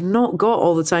was like, I've not got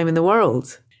all the time in the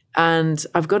world and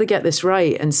I've got to get this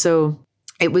right. And so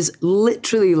it was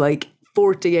literally like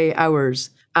 48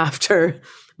 hours after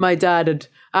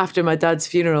after my dad's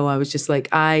funeral, I was just like,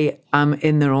 I am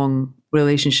in the wrong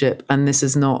relationship and this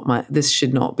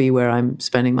should not be where I'm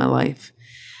spending my life.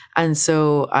 And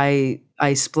so I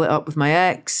split up with my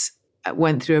ex,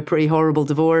 went through a pretty horrible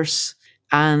divorce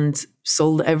and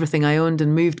sold everything I owned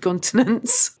and moved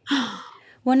continents.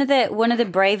 One of the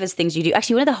bravest things you do,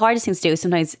 actually one of the hardest things to do is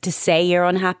sometimes to say you're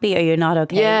unhappy or you're not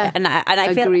okay. Yeah, and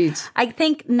I feel, agreed. I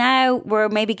think now we're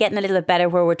maybe getting a little bit better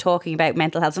where we're talking about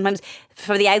mental health. Sometimes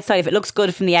from the outside, if it looks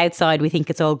good from the outside, we think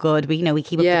it's all good. We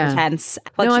keep up the pretense.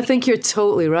 No, I think you're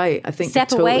totally right. I think step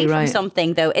you're totally away right. from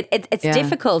something though. It's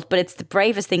difficult, but it's the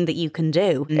bravest thing that you can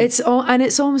do. It's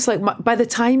almost like by the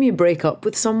time you break up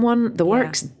with someone, the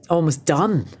work's almost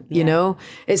done. You know,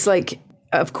 it's like,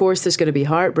 of course, there's going to be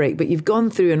heartbreak, but you've gone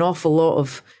through an awful lot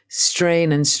of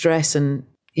strain and stress and,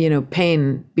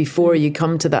 pain before you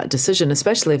come to that decision,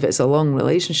 especially if it's a long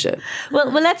relationship. Well,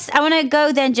 I want to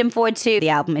go then jump forward to the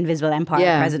album Invisible Empire,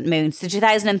 Crescent Moon. So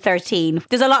 2013,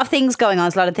 there's a lot of things going on.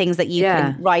 There's a lot of things that you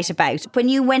can write about. When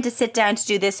you went to sit down to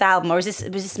do this album, or was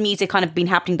this music kind of been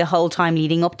happening the whole time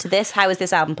leading up to this? How was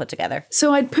this album put together?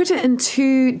 So I'd put it in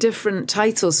two different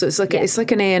titles. So it's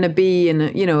like an A and a B, and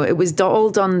it was all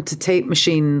done to tape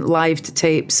machine, live to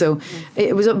tape. So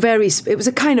it was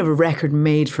a kind of a record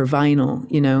made for vinyl,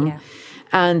 Yeah.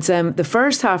 And the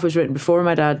first half was written before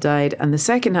my dad died, and the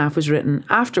second half was written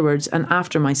afterwards and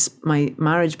after my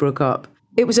marriage broke up.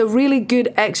 It was a really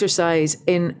good exercise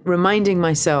in reminding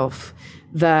myself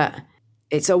that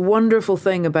it's a wonderful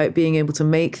thing about being able to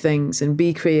make things and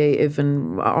be creative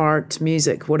and art,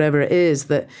 music, whatever it is,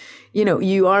 that,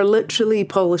 you are literally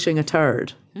polishing a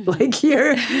turd. Like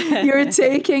you're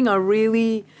taking a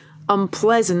really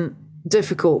unpleasant,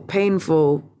 difficult,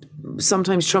 painful,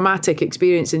 sometimes traumatic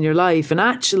experience in your life and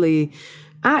actually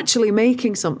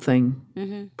making something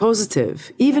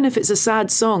positive. Even if it's a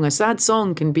sad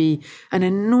song can be an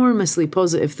enormously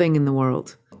positive thing in the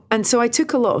world. And so I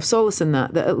took a lot of solace in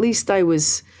that at least I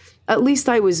was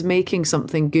making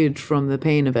something good from the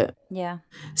pain of it. Yeah.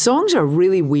 Songs are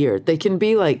really weird. They can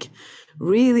be like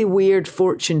really weird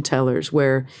fortune tellers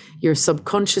where your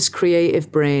subconscious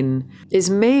creative brain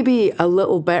is maybe a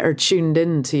little better tuned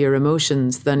in to your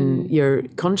emotions than your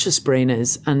conscious brain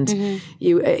is. And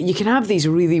you can have these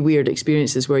really weird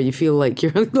experiences where you feel like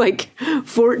you're like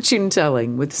fortune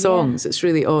telling with songs. It's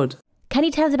really odd. Can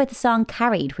you tell us about the song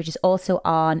Carried, which is also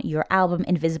on your album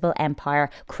Invisible Empire,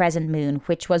 Crescent Moon,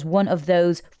 which was one of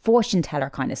those fortune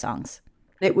teller kind of songs?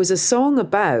 It was a song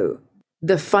about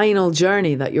the final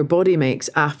journey that your body makes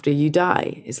after you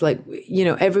die. It's like,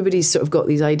 everybody's sort of got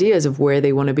these ideas of where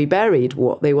they want to be buried,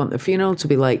 what they want the funeral to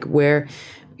be like, where,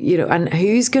 and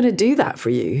who's going to do that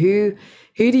for you?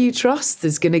 Who do you trust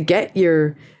is going to get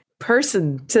your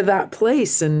person to that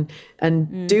place and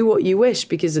do what you wish?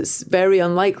 Because it's very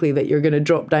unlikely that you're going to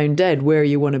drop down dead where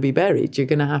you want to be buried. You're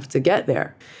going to have to get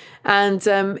there. And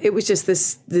it was just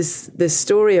this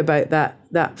story about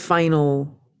that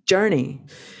final journey.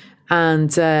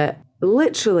 And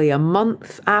literally a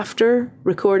month after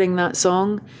recording that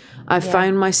song, I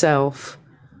found myself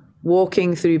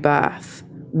walking through Bath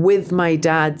with my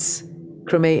dad's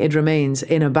cremated remains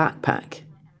in a backpack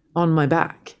on my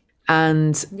back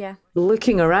and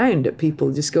looking around at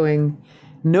people just going,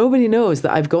 nobody knows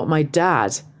that I've got my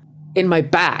dad in my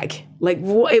bag. Like,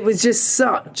 it was just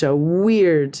such a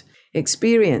weird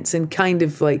experience and kind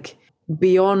of like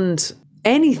beyond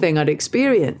anything I'd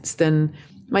experienced. And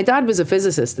my dad was a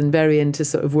physicist and very into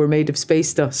sort of we're made of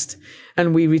space dust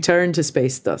and we return to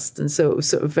space dust. And so it was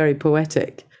sort of very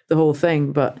poetic, the whole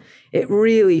thing. But it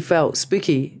really felt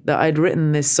spooky that I'd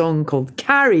written this song called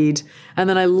Carried and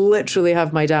then I literally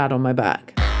have my dad on my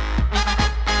back.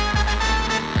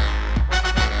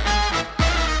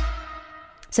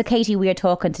 So Katie, we are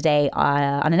talking today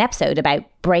on an episode about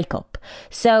breakup.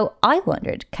 So I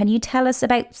wondered, can you tell us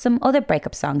about some other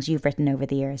breakup songs you've written over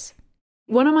the years?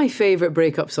 One of my favourite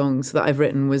breakup songs that I've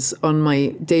written was on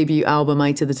my debut album,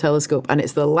 Eye to the Telescope, and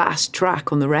it's the last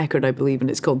track on the record, I believe, and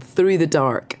it's called Through the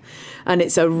Dark. And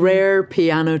it's a rare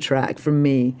piano track from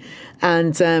me.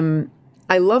 And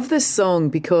I love this song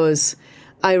because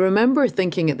I remember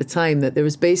thinking at the time that there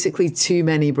was basically too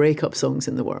many breakup songs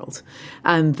in the world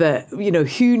and that,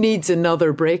 who needs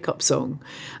another breakup song?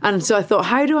 And so I thought,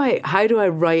 how do I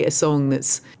write a song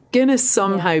that's gonna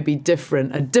somehow be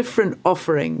different, a different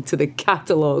offering to the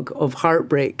catalogue of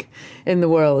heartbreak in the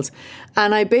world?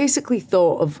 And I basically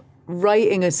thought of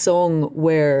writing a song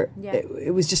where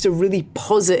it was just a really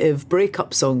positive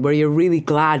breakup song where you're really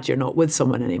glad you're not with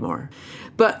someone anymore.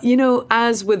 But, you know,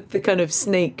 as with the kind of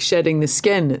snake shedding the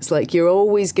skin, it's like you're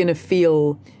always going to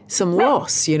feel some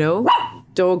loss, you know?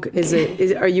 Dog,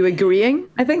 are you agreeing?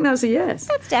 I think that's a yes.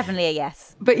 That's definitely a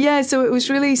yes. But yeah, so it was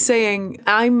really saying,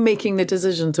 I'm making the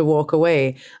decision to walk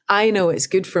away. I know it's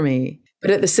good for me. But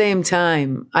at the same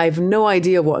time, I've no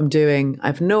idea what I'm doing.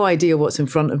 I've no idea what's in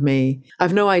front of me.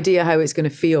 I've no idea how it's going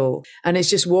to feel. And it's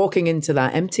just walking into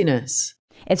that emptiness.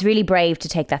 It's really brave to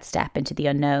take that step into the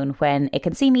unknown when it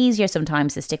can seem easier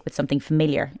sometimes to stick with something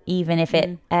familiar, even if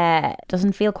it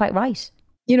doesn't feel quite right.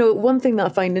 You know, one thing that I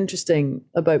find interesting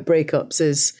about breakups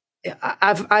is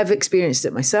I've experienced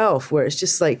it myself, where it's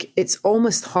just like it's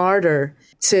almost harder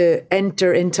to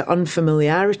enter into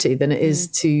unfamiliarity than it is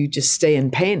to just stay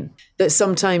in pain. That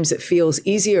sometimes it feels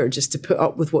easier just to put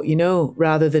up with what you know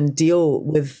rather than deal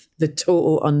with the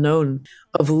total unknown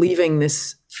of leaving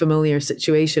this familiar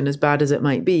situation, as bad as it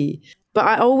might be. But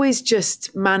I always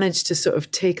just manage to sort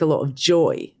of take a lot of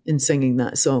joy in singing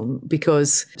that song,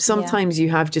 because sometimes you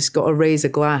have just got to raise a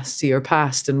glass to your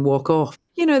past and walk off.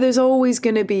 You know, there's always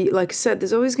going to be, like I said,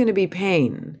 there's always going to be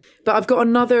pain. But I've got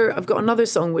another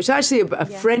song, which is actually a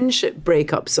friendship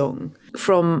breakup song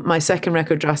from my second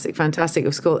record, Drastic Fantastic.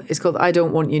 It's called I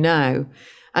Don't Want You Now.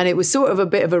 And it was sort of a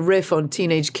bit of a riff on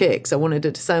Teenage Kicks. I wanted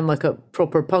it to sound like a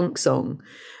proper punk song.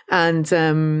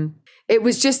 And it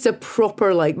was just a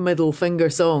proper like middle finger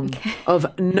song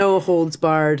of no holds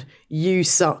barred, you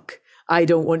suck, I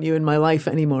don't want you in my life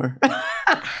anymore.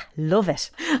 Love it.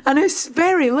 And it's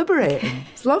very liberating.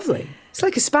 It's lovely. It's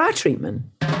like a spa treatment.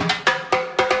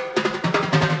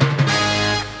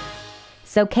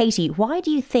 So Katie, why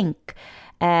do you think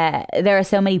there are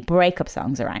so many breakup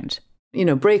songs around? You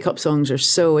know, breakup songs are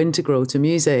so integral to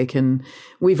music, and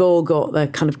we've all got the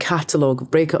kind of catalogue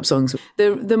of breakup songs.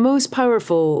 The most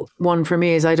powerful one for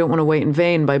me is I Don't Want to Wait in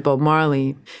Vain by Bob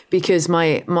Marley, because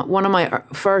one of my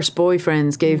first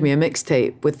boyfriends gave me a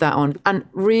mixtape with that on. And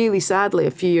really sadly,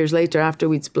 a few years later after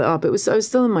we'd split up, I was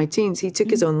still in my teens, he took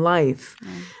his own life.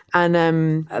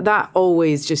 And that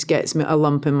always just gets me a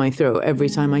lump in my throat every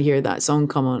time I hear that song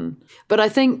come on. But I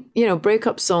think, you know,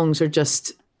 breakup songs are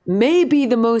just maybe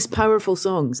the most powerful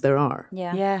songs there are.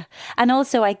 Yeah. And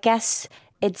also, I guess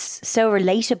it's so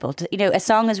relatable to, you know, a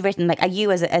song is written like you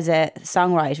as a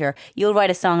songwriter, you'll write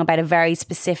a song about a very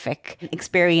specific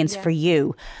experience for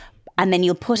you, and then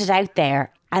you'll put it out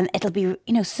there. And it'll be, you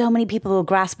know, so many people will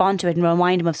grasp onto it and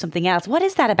remind them of something else. What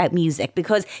is that about music?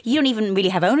 Because you don't even really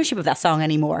have ownership of that song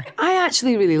anymore. I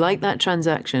actually really like that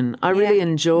transaction. I really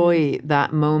enjoy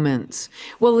that moment.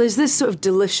 Well, there's this sort of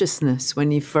deliciousness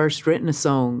when you've first written a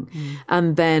song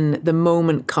and then the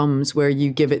moment comes where you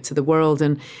give it to the world.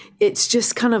 And it's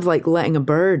just kind of like letting a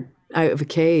bird out of a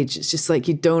cage. It's just like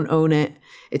you don't own it.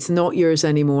 It's not yours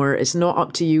anymore. It's not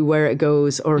up to you where it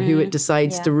goes or who it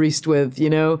decides to roost with, you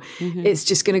know. It's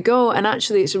just going to go. And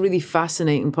actually, it's a really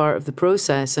fascinating part of the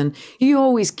process. And you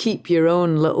always keep your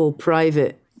own little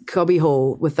private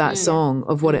cubbyhole with that song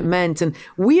of what it meant. And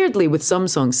weirdly, with some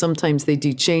songs, sometimes they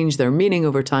do change their meaning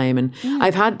over time. And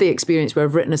I've had the experience where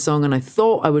I've written a song and I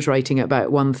thought I was writing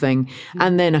about one thing.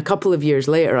 And then a couple of years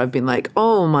later, I've been like,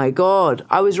 oh my God,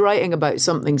 I was writing about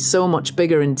something so much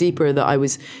bigger and deeper that I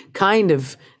was kind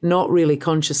of not really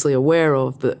consciously aware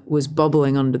of, but was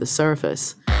bubbling under the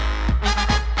surface.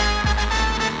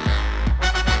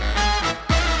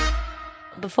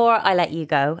 Before I let you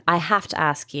go, I have to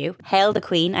ask you, hail the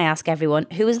Queen, I ask everyone,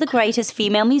 who is the greatest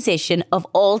female musician of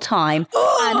all time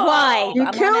and why? You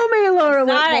kill me, Laura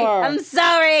Whitmore. I'm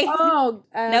sorry. Oh,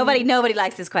 Nobody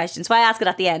likes this question, so I ask it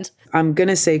at the end. I'm going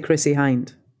to say Chrissie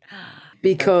Hynde,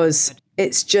 because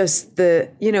it's just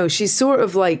you know, she's sort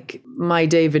of like my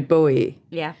David Bowie.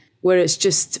 Yeah. Where it's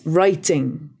just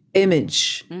writing,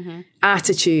 image,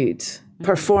 attitude,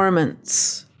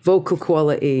 performance, vocal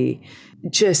quality,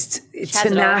 just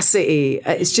tenacity.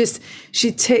 It's just,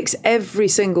 she ticks every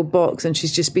single box, and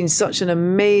she's just been such an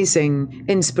amazing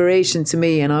inspiration to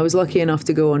me. And I was lucky enough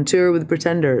to go on tour with the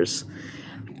Pretenders.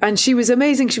 And she was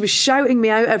amazing. She was shouting me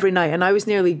out every night, and I was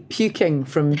nearly puking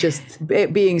from just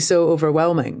it being so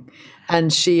overwhelming.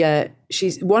 And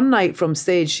she's one night from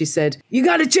stage, she said, "You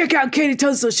got to check out Katie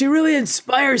Tunstall. She really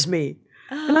inspires me."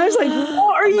 And I was like,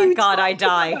 "What are you?" Oh my God, I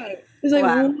die. About? I was like,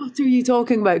 What are you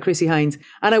talking about, Chrissie Hynde?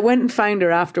 And I went and found her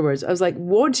afterwards. I was like,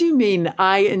 what do you mean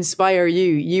I inspire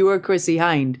you? You are Chrissie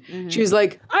Hynde. She was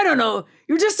like, I don't know.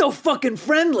 You're just so fucking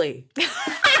friendly.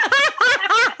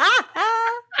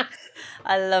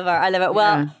 I love her.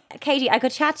 Well, Katie, I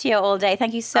could chat to you all day.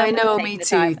 Thank you so much. I know, me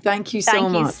too. Thank you so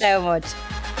much. Thank you so much.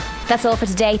 That's all for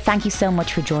today. Thank you so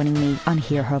much for joining me on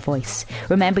Hear Her Voice.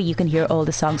 Remember, you can hear all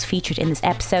the songs featured in this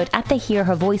episode at the Hear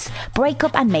Her Voice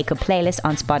Breakup and Makeup playlist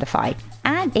on Spotify.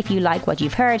 And if you like what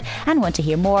you've heard and want to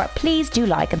hear more, please do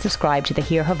like and subscribe to the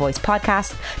Hear Her Voice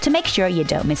podcast to make sure you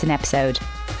don't miss an episode.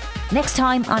 Next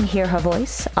time on Hear Her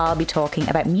Voice, I'll be talking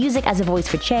about music as a voice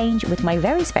for change with my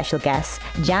very special guests,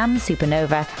 Jam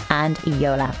Supernova and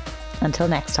Yola. Until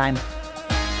next time.